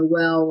in the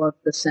well of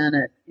the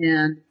Senate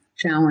and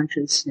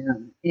challenges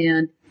him.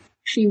 And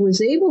she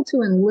was able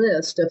to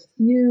enlist a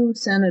few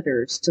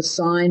senators to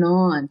sign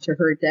on to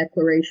her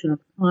declaration of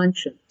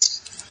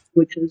conscience,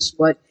 which is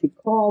what she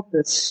called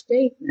the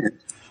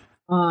statement.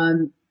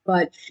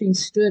 But she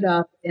stood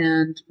up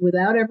and,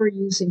 without ever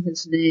using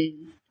his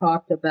name,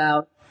 talked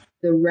about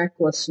the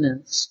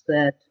recklessness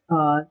that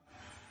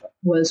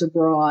was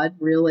abroad,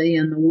 really,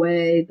 and the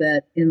way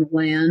that in the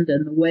land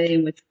and the way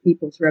in which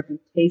people's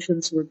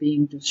reputations were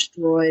being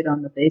destroyed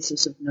on the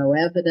basis of no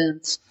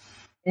evidence,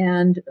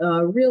 and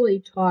really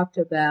talked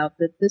about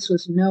that this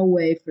was no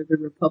way for the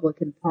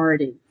Republican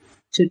Party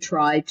to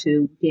try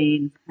to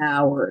gain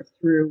power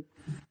through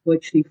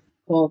what she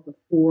called the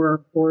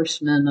four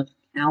horsemen of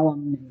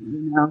calumny.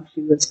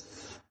 She was,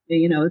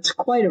 it's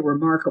quite a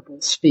remarkable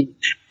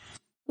speech.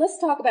 Let's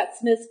talk about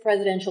Smith's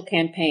presidential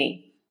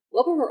campaign.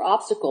 What were her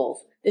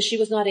obstacles that she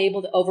was not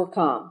able to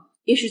overcome?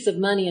 Issues of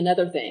money and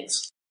other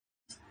things.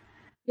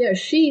 Yeah,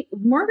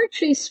 Margaret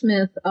Chase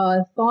Smith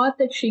thought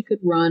that she could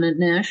run a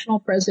national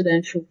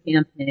presidential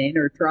campaign,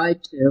 or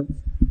tried to,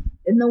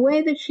 in the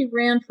way that she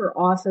ran for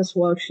office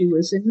while she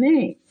was in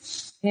Maine.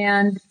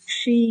 And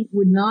she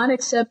would not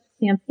accept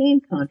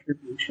campaign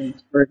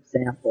contributions, for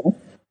example.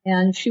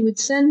 And she would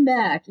send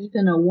back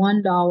even a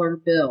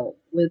 $1 bill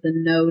with a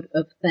note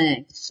of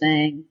thanks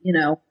saying,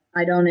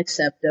 I don't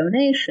accept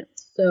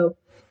donations. So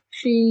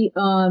she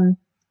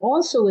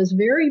also is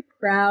very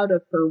proud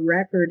of her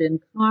record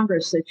in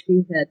Congress, that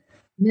she had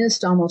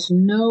missed almost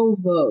no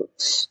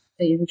votes.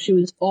 And she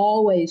was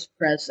always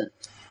present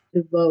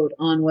to vote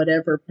on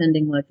whatever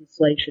pending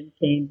legislation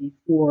came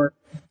before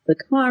the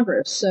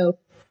Congress. So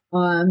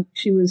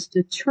she was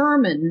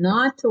determined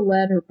not to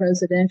let her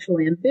presidential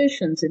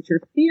ambitions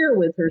interfere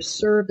with her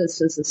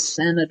service as a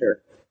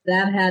senator.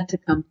 That had to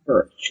come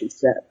first, she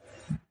said.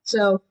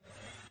 So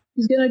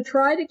she's going to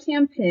try to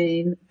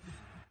campaign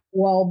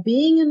while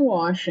being in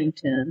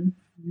Washington,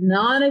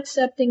 not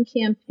accepting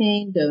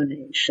campaign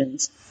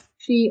donations.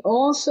 She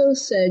also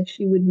said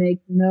she would make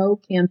no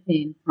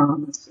campaign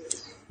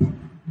promises.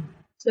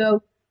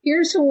 So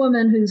here's a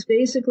woman who's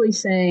basically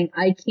saying,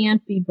 I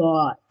can't be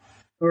bought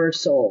or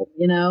sold.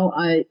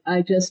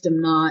 I just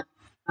am not,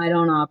 I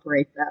don't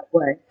operate that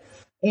way.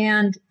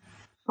 And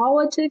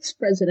politics,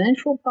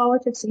 presidential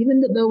politics,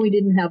 even though we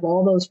didn't have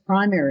all those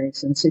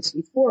primaries in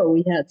 1964,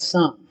 we had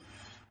some.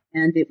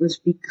 And it was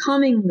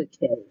becoming the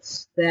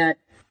case that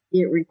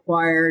it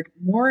required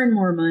more and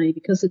more money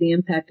because of the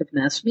impact of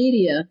mass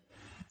media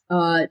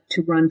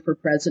to run for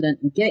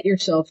president and get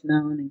yourself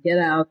known and get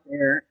out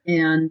there.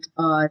 And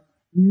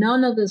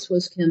none of this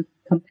was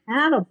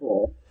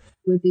compatible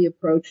with the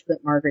approach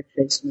that Margaret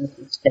Chase Smith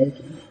was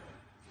taking.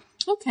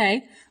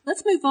 Okay,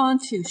 let's move on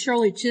to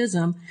Shirley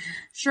Chisholm.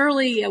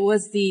 Chisholm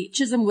was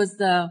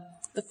the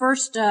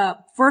first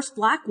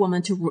black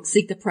woman to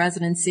seek the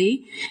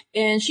presidency,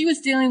 and she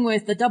was dealing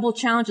with the double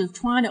challenge of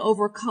trying to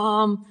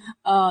overcome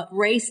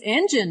race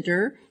and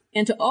gender,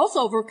 and to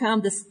also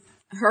overcome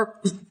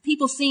her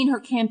people seeing her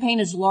campaign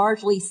as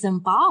largely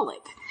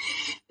symbolic.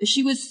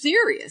 She was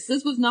serious.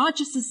 This was not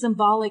just a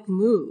symbolic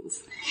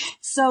move.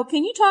 So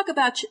can you talk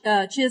about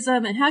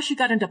Chisholm and how she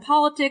got into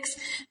politics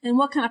and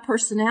what kind of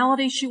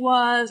personality she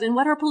was and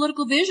what her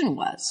political vision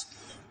was?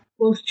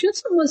 Well,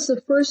 Chisholm was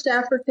the first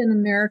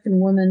African-American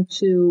woman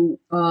to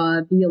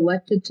be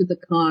elected to the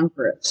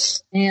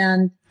Congress.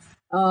 And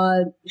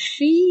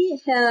she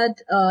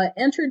had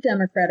entered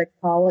Democratic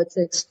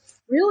politics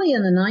really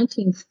in the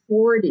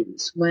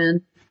 1940s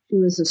when she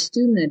was a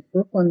student at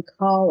Brooklyn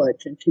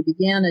College, and she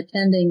began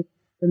attending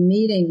the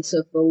meetings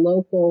of the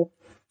local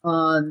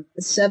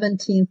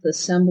 17th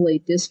Assembly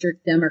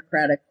District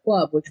Democratic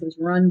Club, which was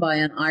run by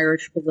an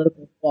Irish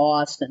political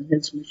boss and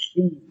his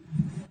machine.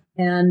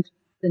 And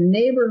the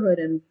neighborhood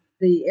and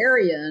the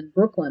area in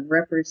Brooklyn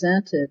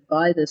represented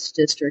by this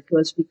district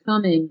was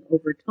becoming,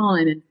 over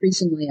time,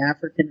 increasingly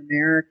African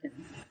American.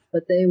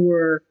 But they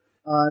were,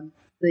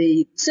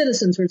 the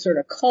citizens were sort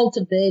of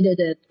cultivated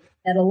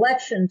at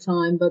election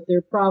time, but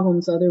their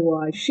problems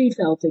otherwise, she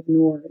felt,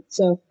 ignored.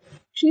 So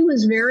she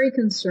was very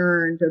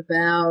concerned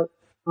about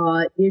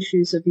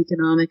issues of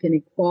economic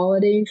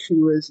inequality. She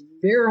was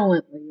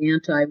virulently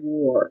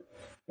anti-war.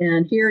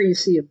 And here you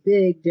see a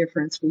big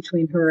difference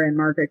between her and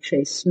Margaret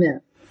Chase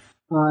Smith.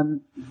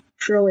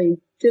 Shirley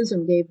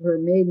Chisholm gave her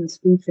maiden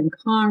speech in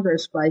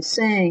Congress by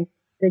saying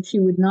that she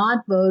would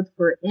not vote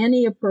for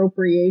any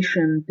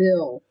appropriation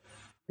bill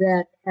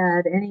that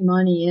had any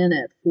money in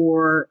it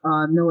for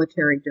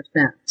military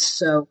defense.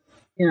 So,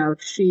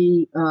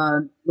 she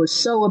was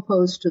so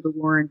opposed to the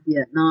war in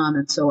Vietnam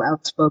and so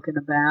outspoken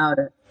about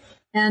it.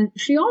 And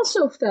she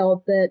also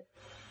felt that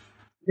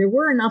there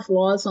were enough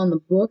laws on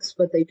the books,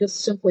 but they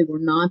just simply were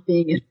not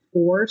being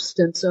enforced.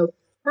 And so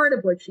part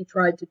of what she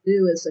tried to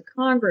do as a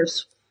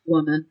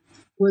congresswoman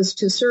was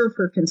to serve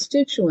her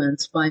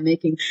constituents by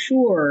making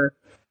sure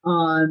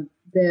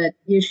that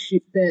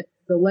the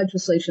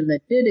legislation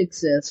that did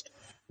exist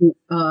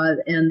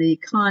and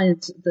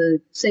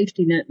the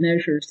safety net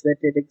measures that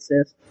did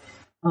exist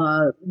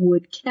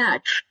would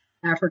catch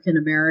African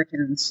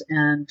Americans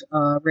and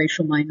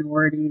racial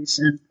minorities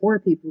and poor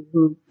people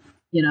who,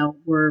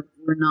 were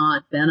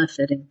not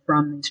benefiting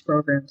from these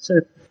programs.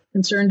 So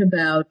concerned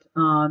about,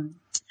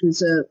 she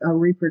was a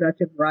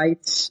reproductive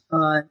rights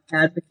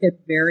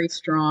advocate, very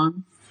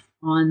strong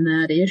on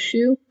that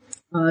issue,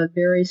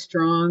 very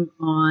strong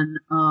on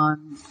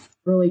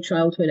early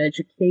childhood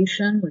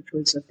education, which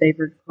was a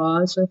favored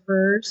cause of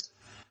hers.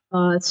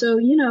 So,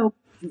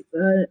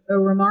 a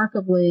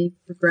remarkably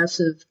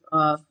progressive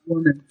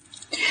woman.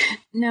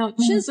 Now,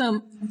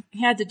 Chisholm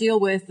had to deal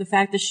with the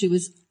fact that she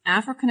was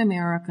African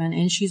American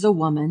and she's a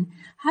woman.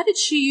 How did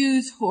she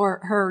use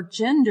her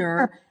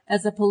gender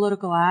as a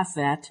political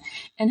asset?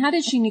 And how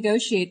did she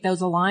negotiate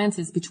those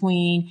alliances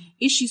between,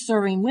 is she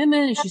serving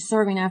women? Is she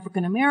serving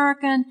African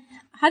American?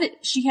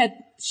 She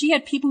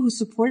had people who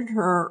supported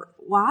her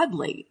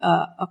widely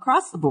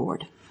across the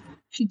board.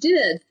 She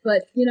did,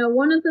 but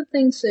one of the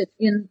things that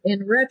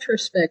in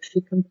retrospect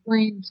she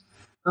complained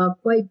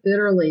quite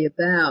bitterly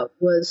about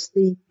was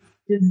the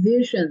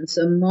divisions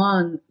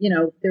among,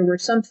 there were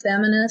some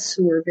feminists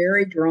who were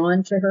very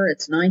drawn to her.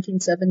 It's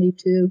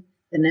 1972,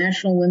 the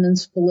National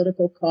Women's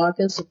Political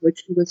Caucus, of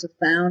which she was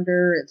a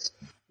founder, is,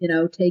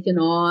 taken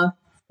off.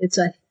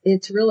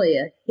 It's really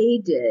a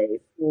heyday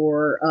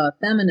for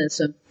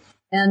feminism.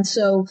 And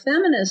so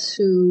feminists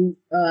who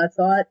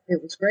thought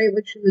it was great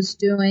what she was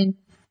doing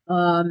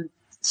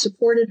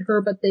supported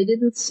her, but they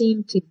didn't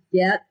seem to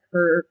get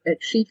her, as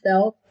she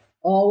felt,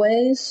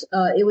 always.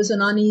 It was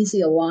an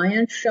uneasy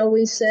alliance, shall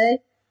we say,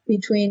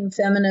 between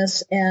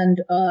feminists and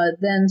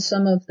then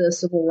some of the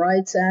civil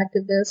rights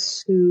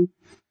activists who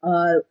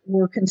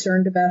were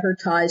concerned about her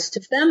ties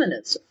to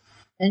feminism.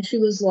 And she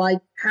was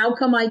like, how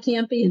come I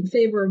can't be in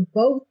favor of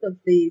both of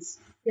these?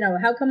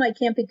 How come I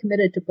can't be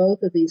committed to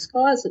both of these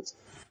causes?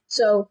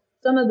 So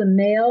some of the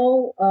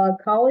male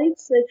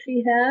colleagues that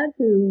she had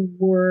who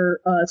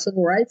were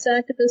civil rights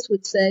activists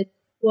would say,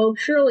 well,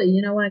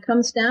 surely, when it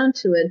comes down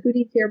to it, who do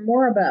you care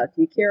more about?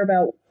 Do you care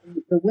about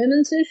the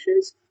women's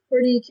issues,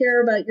 or do you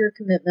care about your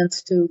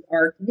commitments to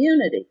our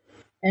community?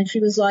 And she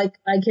was like,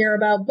 I care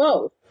about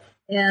both.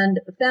 And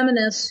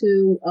feminists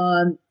who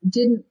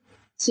didn't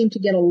seem to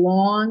get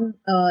along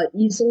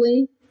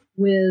easily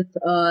with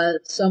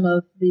some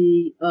of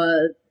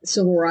the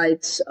civil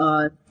rights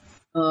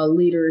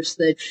leaders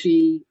that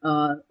she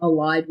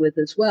allied with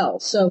as well.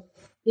 So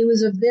it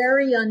was a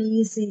very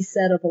uneasy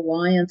set of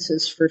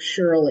alliances for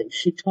Shirley.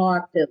 She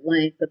talked at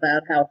length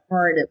about how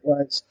hard it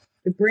was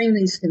to bring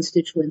these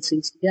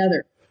constituencies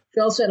together. She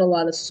also had a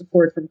lot of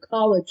support from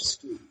college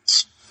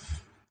students.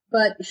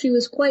 But she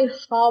was quite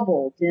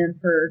hobbled in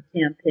her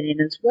campaign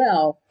as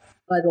well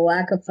by the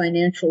lack of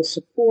financial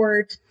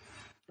support,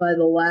 by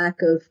the lack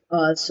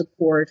of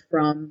support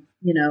from,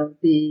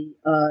 the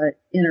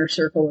inner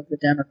circle of the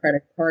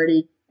Democratic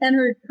Party, and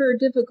her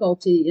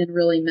difficulty in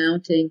really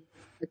mounting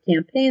a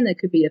campaign that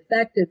could be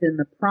effective in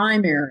the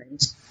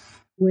primaries,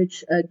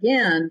 which,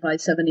 again, by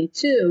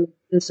 72,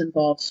 this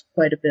involves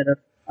quite a bit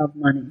of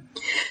money.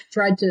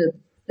 Tried to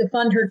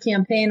fund her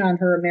campaign on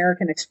her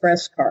American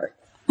Express card.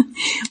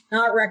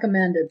 Not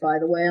recommended, by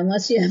the way,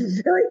 unless you have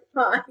a very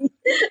high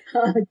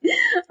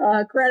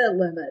credit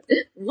limit.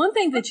 One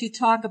thing that you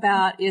talk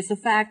about is the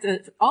fact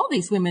that all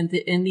these women,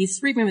 and these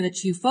three women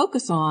that you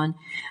focus on,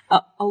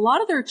 a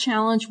lot of their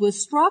challenge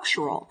was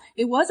structural.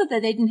 It wasn't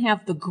that they didn't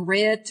have the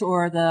grit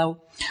or the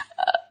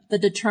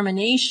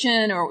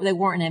determination, or they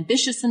weren't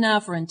ambitious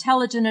enough or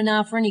intelligent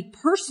enough, or any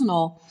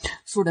personal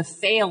sort of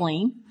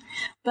failing.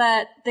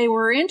 but they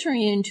were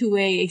entering into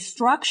a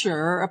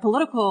structure, a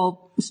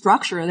political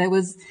structure that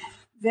was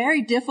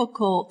very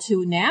difficult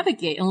to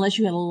navigate unless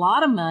you had a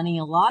lot of money,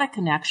 a lot of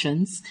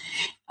connections,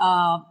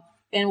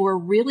 and were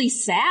really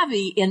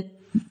savvy in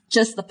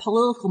just the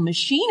political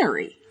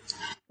machinery.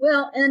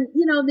 Well, and,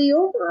 the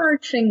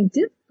overarching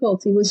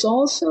difficulty was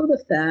also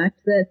the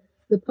fact that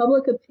the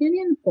public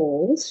opinion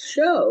polls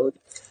showed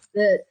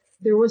that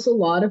there was a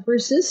lot of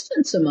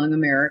resistance among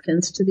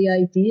Americans to the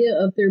idea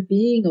of there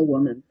being a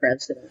woman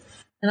president.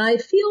 And I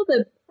feel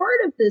that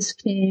part of this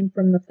came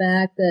from the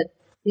fact that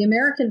the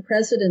American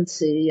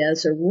presidency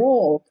as a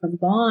role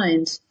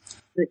combines,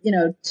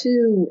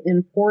 two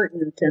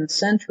important and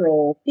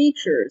central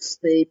features.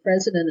 The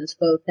president is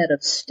both head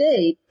of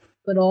state,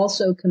 but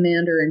also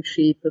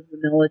commander-in-chief of the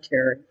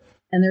military.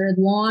 And there had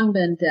long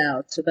been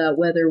doubts about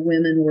whether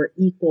women were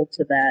equal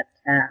to that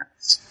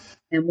task.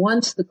 And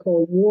once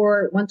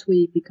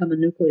we become a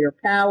nuclear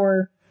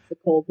power, the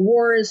Cold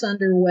War is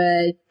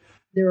underway,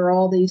 there are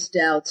all these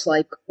doubts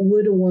like,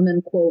 would a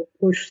woman, quote,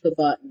 push the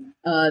button?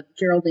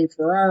 Geraldine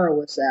Ferraro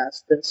was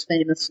asked this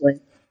famously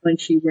when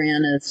she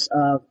ran as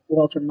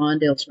Walter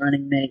Mondale's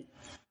running mate.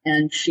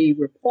 And she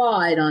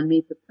replied on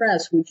Meet the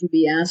Press, would you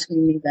be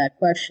asking me that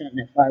question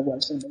if I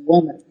wasn't a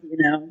woman?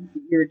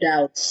 Your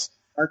doubts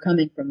are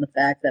coming from the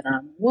fact that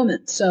I'm a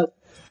woman. So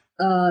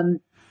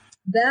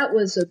that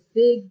was a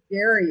big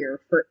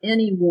barrier for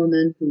any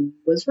woman who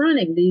was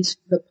running.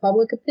 The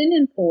public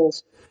opinion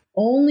polls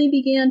only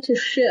began to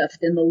shift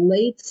in the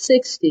late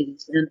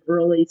 60s and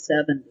early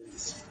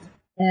 70s.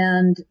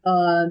 And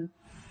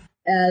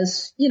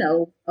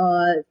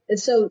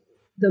so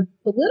the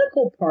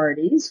political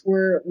parties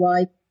were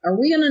like, are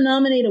we going to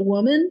nominate a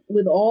woman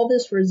with all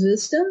this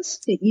resistance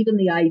to even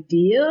the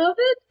idea of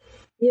it?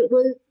 It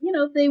was,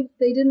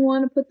 they didn't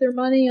want to put their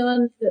money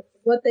on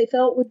what they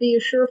felt would be a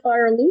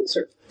surefire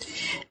loser.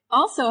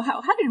 Also,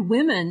 how did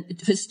women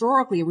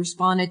historically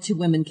responded to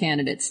women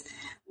candidates?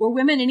 Were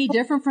women any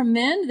different from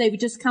men? They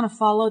just kind of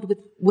followed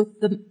with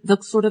the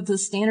sort of the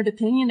standard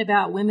opinion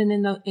about women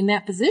in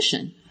that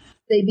position.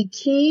 They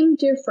became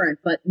different,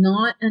 but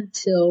not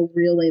until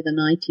really the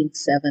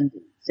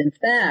 1970s. In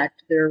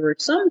fact, there were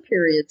some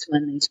periods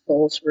when these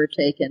polls were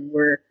taken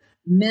where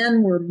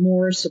men were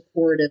more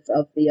supportive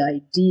of the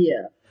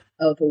idea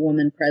of a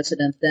woman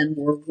president than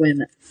were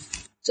women.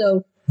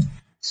 So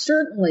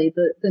certainly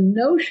the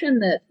notion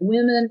that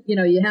women,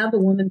 you have a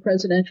woman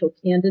presidential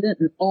candidate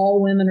and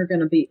all women are going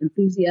to be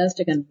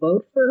enthusiastic and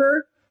vote for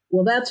her,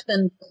 well, that's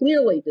been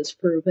clearly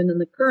disproven in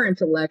the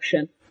current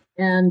election.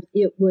 And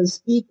it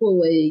was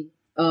equally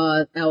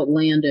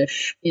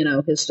outlandish,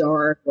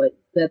 historically.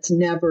 That's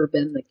never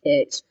been the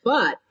case.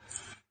 But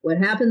what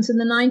happens in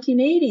the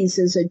 1980s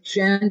is a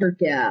gender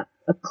gap,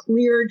 a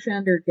clear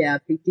gender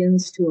gap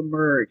begins to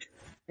emerge.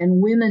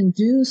 And women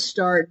do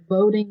start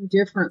voting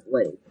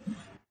differently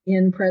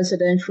in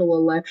presidential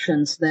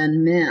elections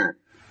than men.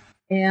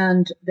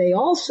 And they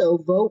also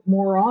vote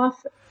more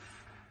often.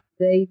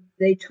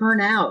 They turn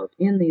out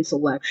in these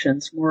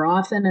elections more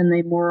often, and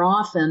they more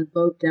often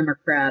vote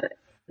Democratic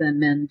than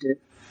men do.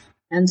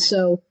 And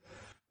so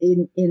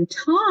in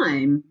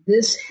time,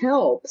 this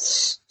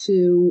helps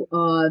to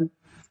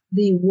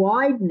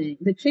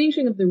the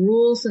changing of the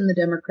rules in the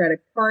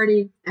Democratic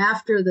Party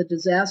after the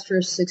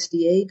disastrous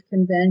 68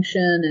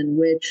 convention, in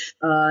which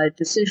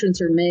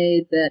decisions are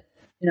made that,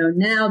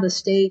 now the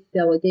state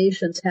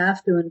delegations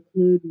have to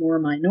include more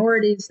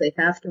minorities, they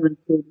have to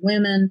include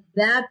women.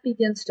 That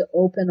begins to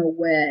open a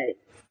way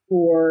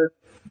for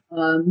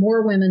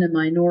more women and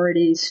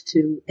minorities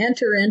to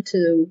enter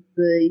into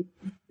the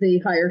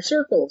higher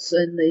circles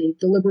and the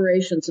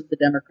deliberations of the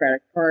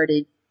Democratic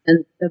Party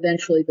and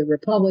eventually the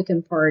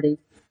Republican Party.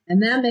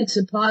 And that makes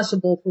it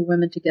possible for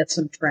women to get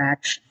some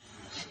traction.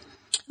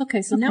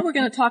 Okay, so now we're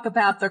going to talk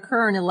about the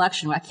current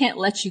election. I can't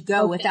let you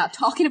go without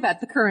talking about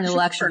the current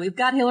election. We've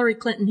got Hillary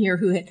Clinton here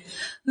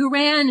who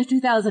ran in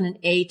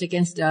 2008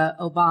 against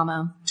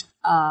Obama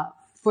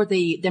for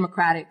the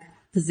Democratic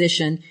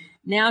position.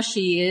 Now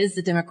she is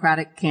the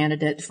Democratic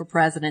candidate for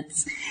president.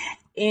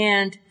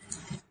 And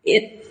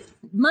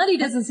money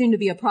doesn't seem to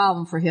be a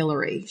problem for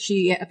Hillary.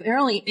 She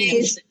apparently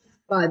is,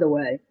 by the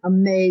way,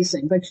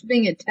 amazing. But she's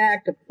being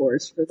attacked, of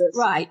course, for this.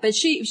 Right, but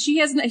she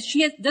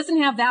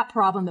doesn't have that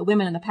problem that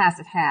women in the past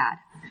have had.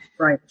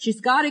 Right.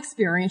 She's got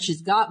experience.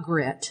 She's got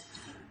grit.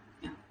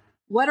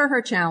 What are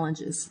her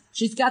challenges?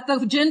 She's got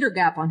the gender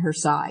gap on her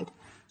side.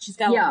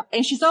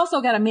 And she's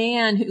also got a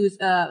man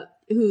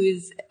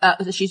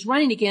she's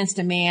running against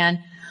a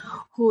man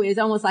who is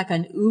almost like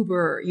an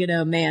uber,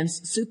 man,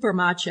 super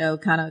macho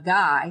kind of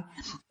guy.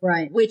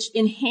 Right. Which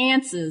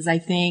enhances, I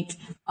think,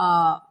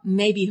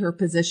 maybe her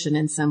position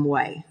in some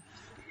way.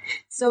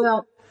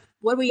 So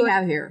what do we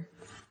have here?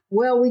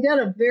 Well, we got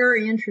a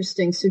very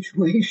interesting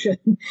situation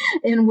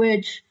in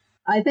which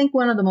I think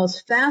one of the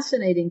most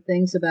fascinating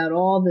things about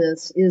all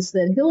this is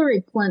that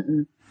Hillary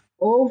Clinton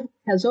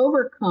has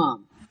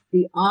overcome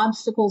the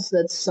obstacles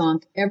that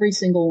sunk every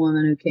single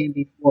woman who came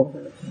before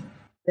her.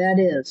 That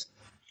is,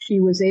 she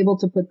was able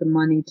to put the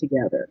money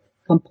together,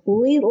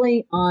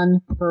 completely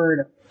unheard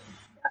of.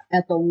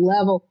 at the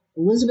level.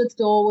 Elizabeth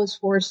Dole was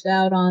forced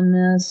out on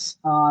this.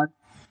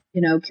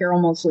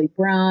 Carol Moseley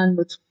Brown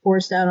was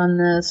forced out on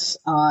this.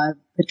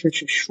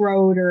 Patricia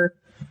Schroeder.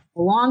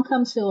 Along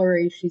comes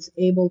Hillary. She's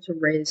able to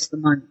raise the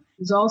money.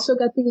 She's also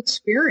got the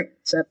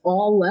experience at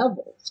all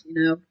levels,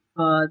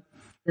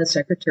 as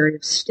Secretary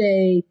of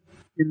State,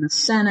 in the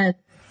Senate.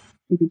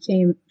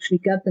 She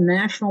got the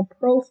national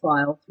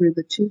profile through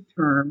the 2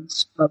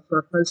 terms of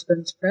her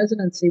husband's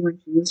presidency when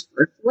she was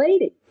First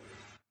Lady.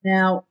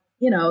 Now,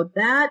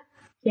 that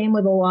came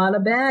with a lot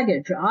of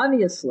baggage,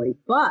 obviously,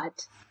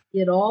 but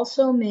it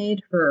also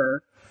made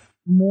her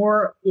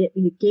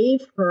it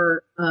gave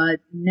her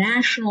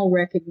national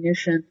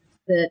recognition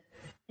that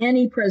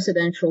any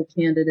presidential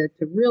candidate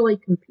to really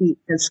compete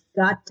has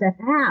got to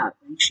have,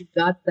 and she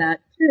got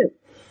that too.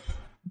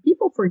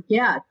 People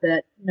forget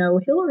that,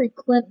 Hillary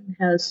Clinton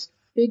has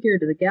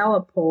figured, the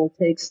Gallup poll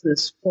takes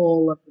this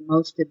poll of the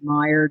most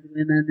admired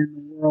women in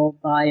the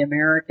world by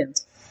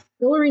Americans.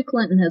 Hillary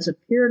Clinton has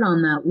appeared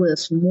on that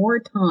list more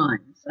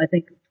times, I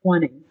think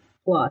 20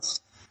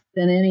 plus,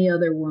 than any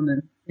other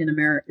woman in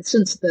America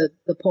since the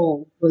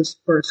poll was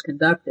first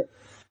conducted.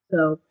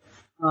 So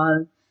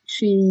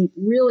she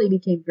really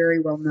became very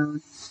well known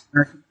to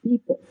American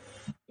people.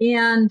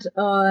 And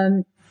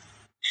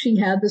she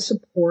had the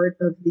support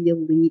of the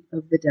elite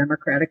of the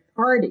Democratic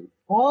Party,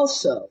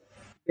 also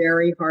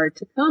very hard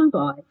to come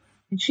by.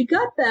 And she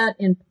got that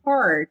in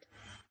part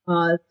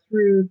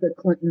through the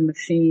Clinton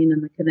machine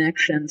and the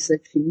connections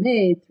that she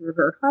made through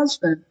her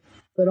husband,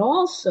 but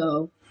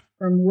also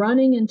from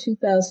running in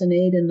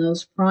 2008 in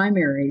those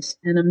primaries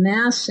and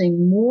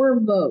amassing more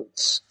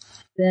votes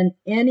than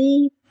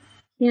any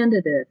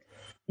candidate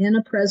in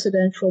a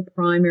presidential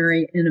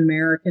primary in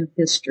American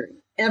history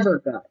ever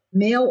got,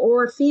 male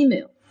or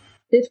female.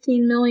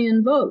 15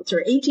 million votes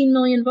or 18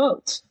 million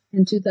votes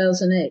in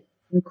 2008.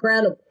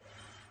 Incredible.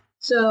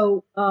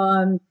 So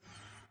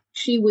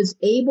she was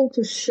able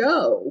to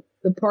show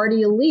the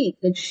party elite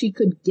that she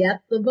could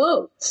get the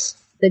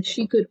votes, that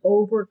she could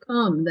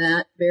overcome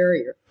that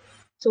barrier.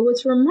 So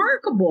what's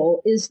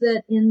remarkable is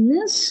that in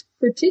this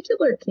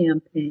particular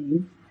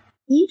campaign,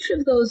 each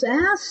of those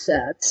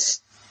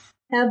assets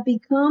have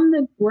become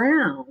the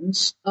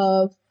grounds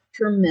of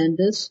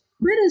tremendous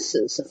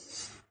criticism.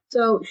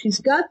 So she's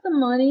got the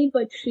money,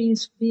 but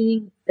she's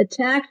being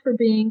attacked for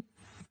being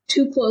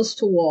too close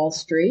to Wall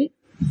Street.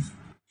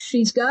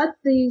 She's got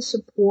the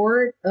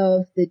support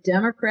of the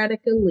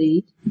Democratic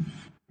elite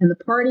and the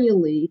party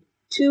elite,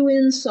 too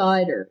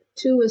insider,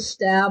 too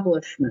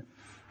establishment,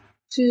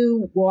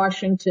 too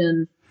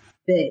Washington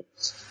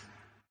based.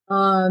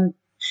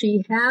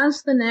 She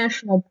has the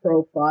national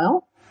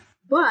profile,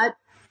 but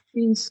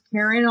she's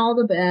carrying all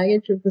the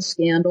baggage of the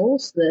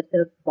scandals that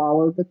have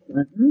followed the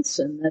Clintons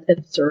and that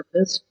have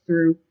surfaced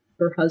through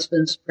her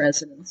husband's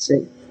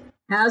presidency.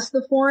 Has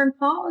the foreign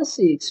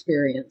policy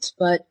experience,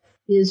 but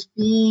is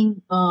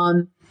being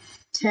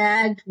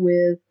tagged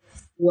with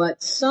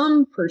what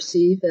some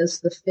perceive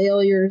as the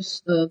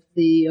failures of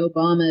the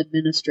Obama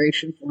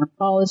administration foreign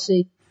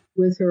policy,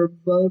 with her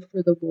vote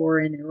for the war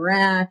in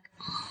Iraq.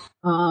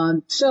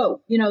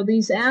 So,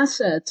 these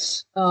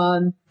assets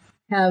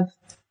have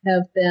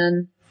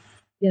been,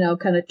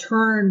 kind of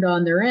turned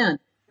on their end.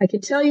 I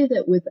can tell you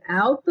that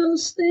without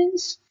those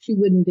things, she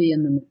wouldn't be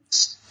in the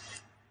mix.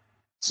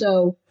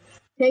 So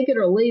take it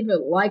or leave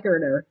it, like her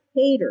or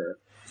hate her.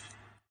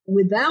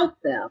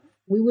 Without them,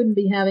 we wouldn't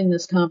be having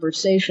this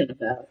conversation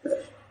about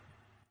her.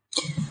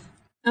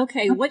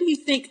 Okay, what do you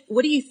think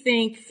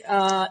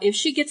if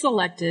she gets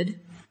elected,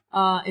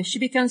 if she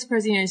becomes president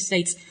of the United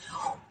States,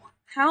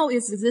 how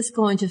is this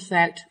going to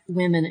affect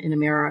women in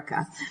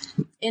America?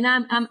 And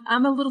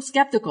I'm a little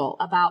skeptical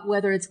about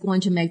whether it's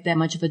going to make that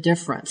much of a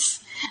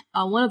difference.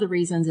 One of the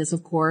reasons is,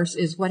 of course,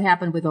 is what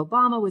happened with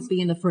Obama was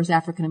being the first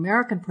African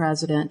American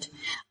president.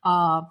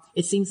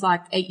 It seems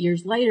like 8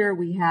 years later,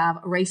 we have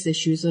race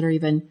issues that are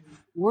even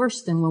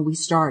worse than when we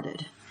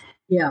started.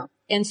 Yeah.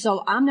 And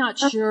so I'm not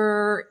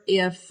sure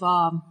if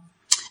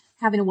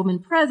having a woman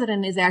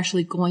president is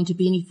actually going to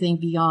be anything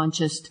beyond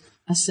just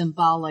a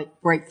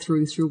symbolic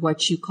breakthrough through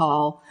what you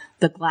call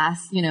the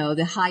glass,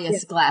 the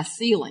highest glass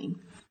ceiling.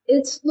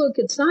 It's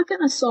not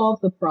going to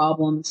solve the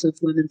problems of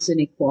women's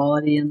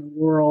inequality in the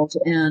world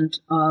and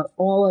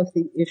all of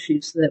the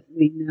issues that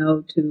we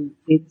know to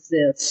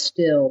exist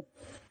still,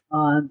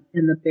 and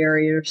the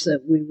barriers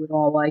that we would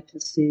all like to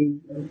see,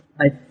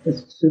 I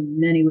assume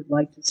many would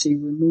like to see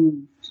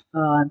removed.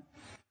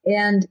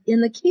 And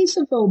in the case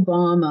of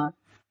Obama,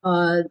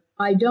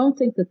 I don't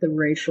think that the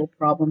racial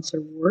problems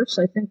are worse.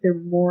 I think they're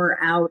more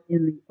out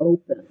in the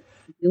open.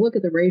 If you look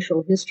at the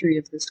racial history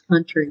of this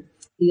country,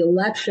 the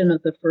election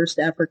of the first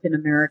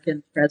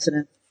African-American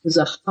president was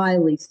a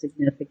highly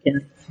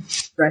significant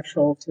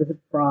threshold to have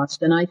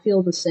crossed. And I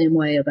feel the same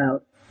way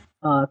about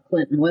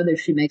Clinton, whether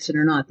she makes it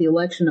or not. The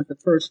election of the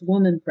first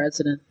woman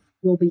president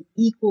will be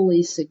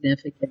equally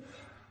significant.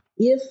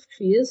 If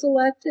she is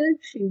elected,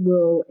 she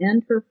will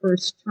end her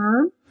first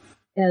term,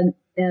 and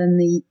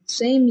the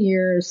same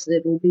years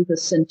it will be the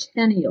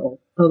centennial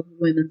of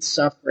women's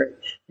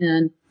suffrage.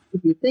 And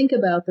if you think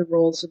about the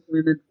roles of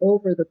women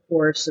over the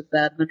course of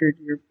that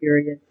 100-year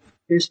period,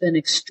 there's been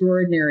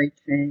extraordinary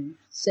change.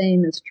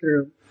 Same is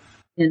true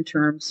in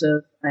terms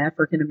of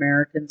African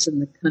Americans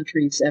and the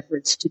country's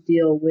efforts to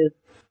deal with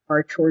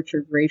our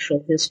tortured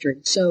racial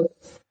history. So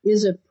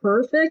is it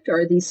perfect?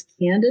 Are these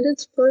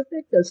candidates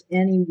perfect? Does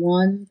any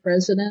one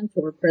president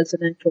or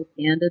presidential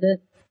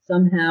candidate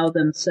somehow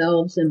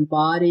themselves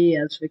embody,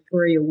 as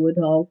Victoria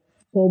Woodhull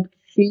hoped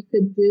she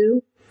could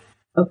do,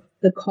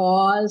 the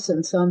cause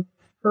in some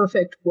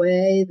perfect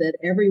way that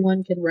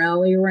everyone can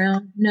rally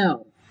around?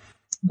 No.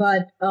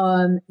 But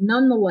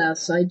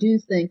nonetheless, I do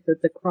think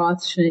that the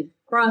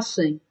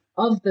crossing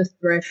of the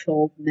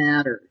threshold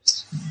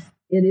matters.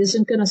 It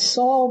isn't going to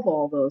solve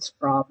all those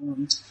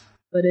problems,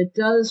 but it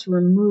does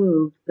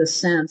remove the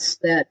sense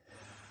that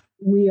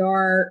we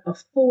are a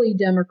fully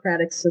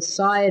democratic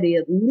society,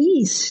 at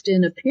least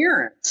in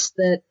appearance,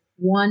 that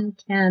one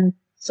can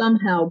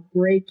somehow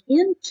break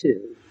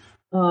into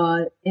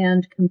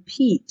and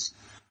compete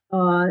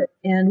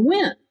and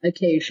win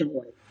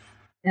occasionally,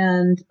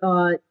 and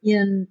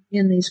in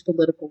these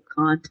political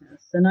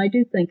contests. And I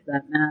do think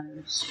that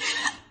matters.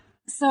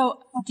 So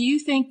do you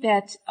think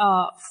that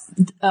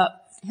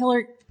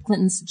Hillary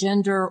Clinton's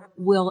gender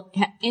will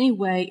any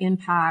way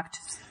impact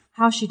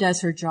how she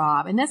does her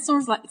job? And that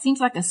seems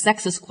like a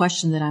sexist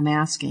question that I'm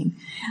asking.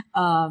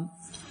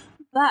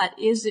 But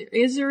is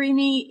there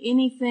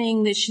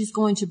anything that she's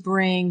going to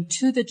bring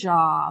to the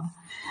job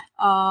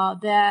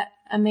that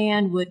a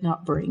man would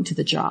not bring to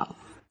the job?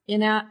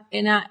 And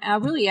I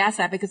really ask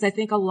that because I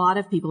think a lot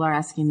of people are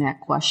asking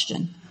that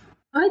question.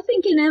 I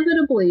think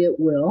inevitably it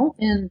will,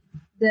 and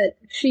that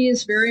she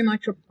is very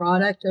much a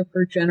product of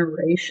her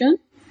generation.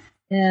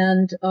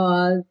 And,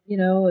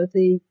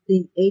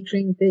 the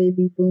aging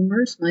baby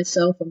boomers,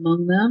 myself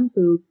among them,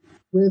 who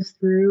lived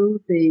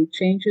through the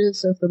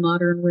changes of the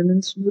modern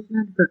women's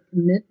movement, her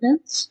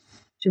commitments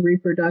to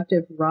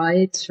reproductive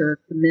rights, her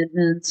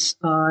commitments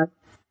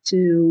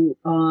to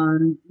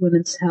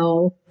women's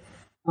health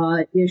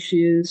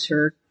issues,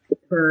 her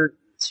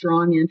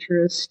strong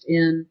interest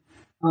in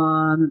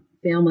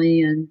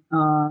family and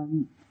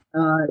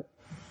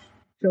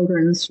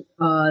children's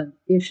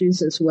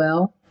issues as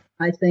well,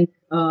 I think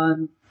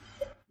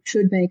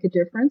should make a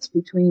difference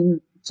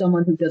between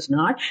someone who does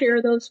not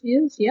share those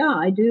views. Yeah,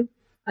 I do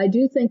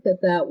think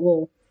that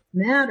will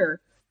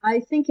matter. I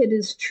think it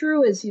is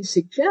true, as you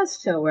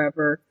suggest,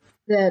 however,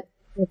 that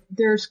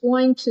there's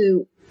going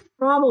to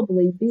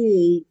probably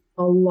be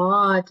a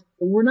lot.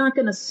 We're not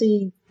going to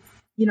see,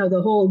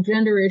 the whole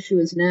gender issue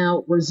is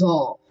now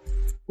resolved.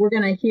 We're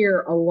going to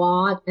hear a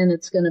lot, and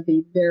it's going to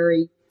be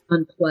very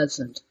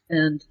unpleasant.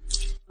 And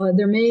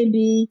there may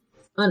be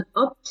an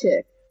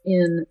uptick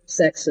in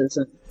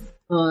sexism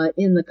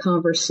in the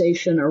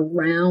conversation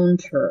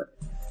around her,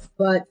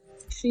 but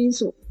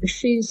she's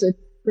a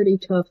pretty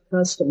tough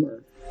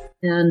customer,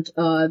 and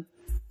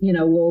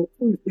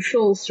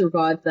she'll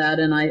survive that,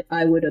 and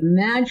I would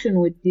imagine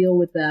would deal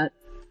with that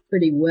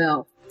pretty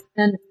well.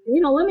 And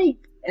let me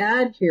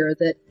add here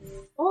that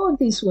all of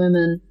these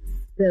women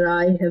that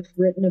I have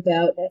written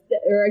about,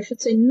 or I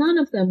should say, none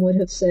of them would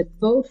have said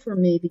vote for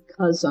me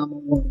because I'm a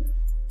woman,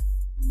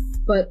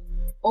 but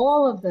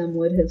all of them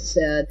would have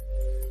said,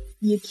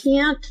 you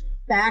can't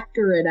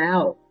factor it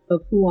out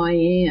of who I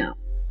am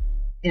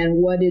and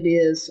what it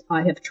is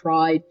I have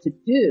tried to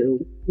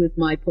do with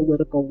my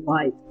political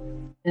life.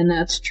 And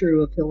that's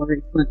true of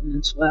Hillary Clinton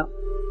as well.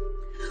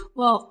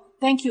 Well,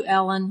 thank you,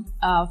 Ellen,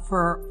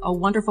 for a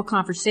wonderful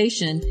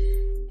conversation.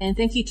 And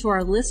thank you to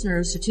our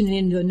listeners for tuning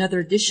in to another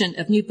edition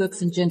of New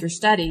Books in Gender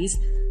Studies.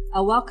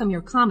 I welcome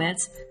your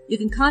comments. You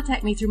can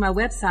contact me through my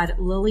website at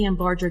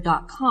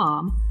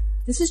lillianbarger.com.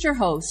 This is your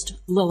host,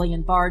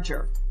 Lillian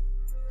Barger.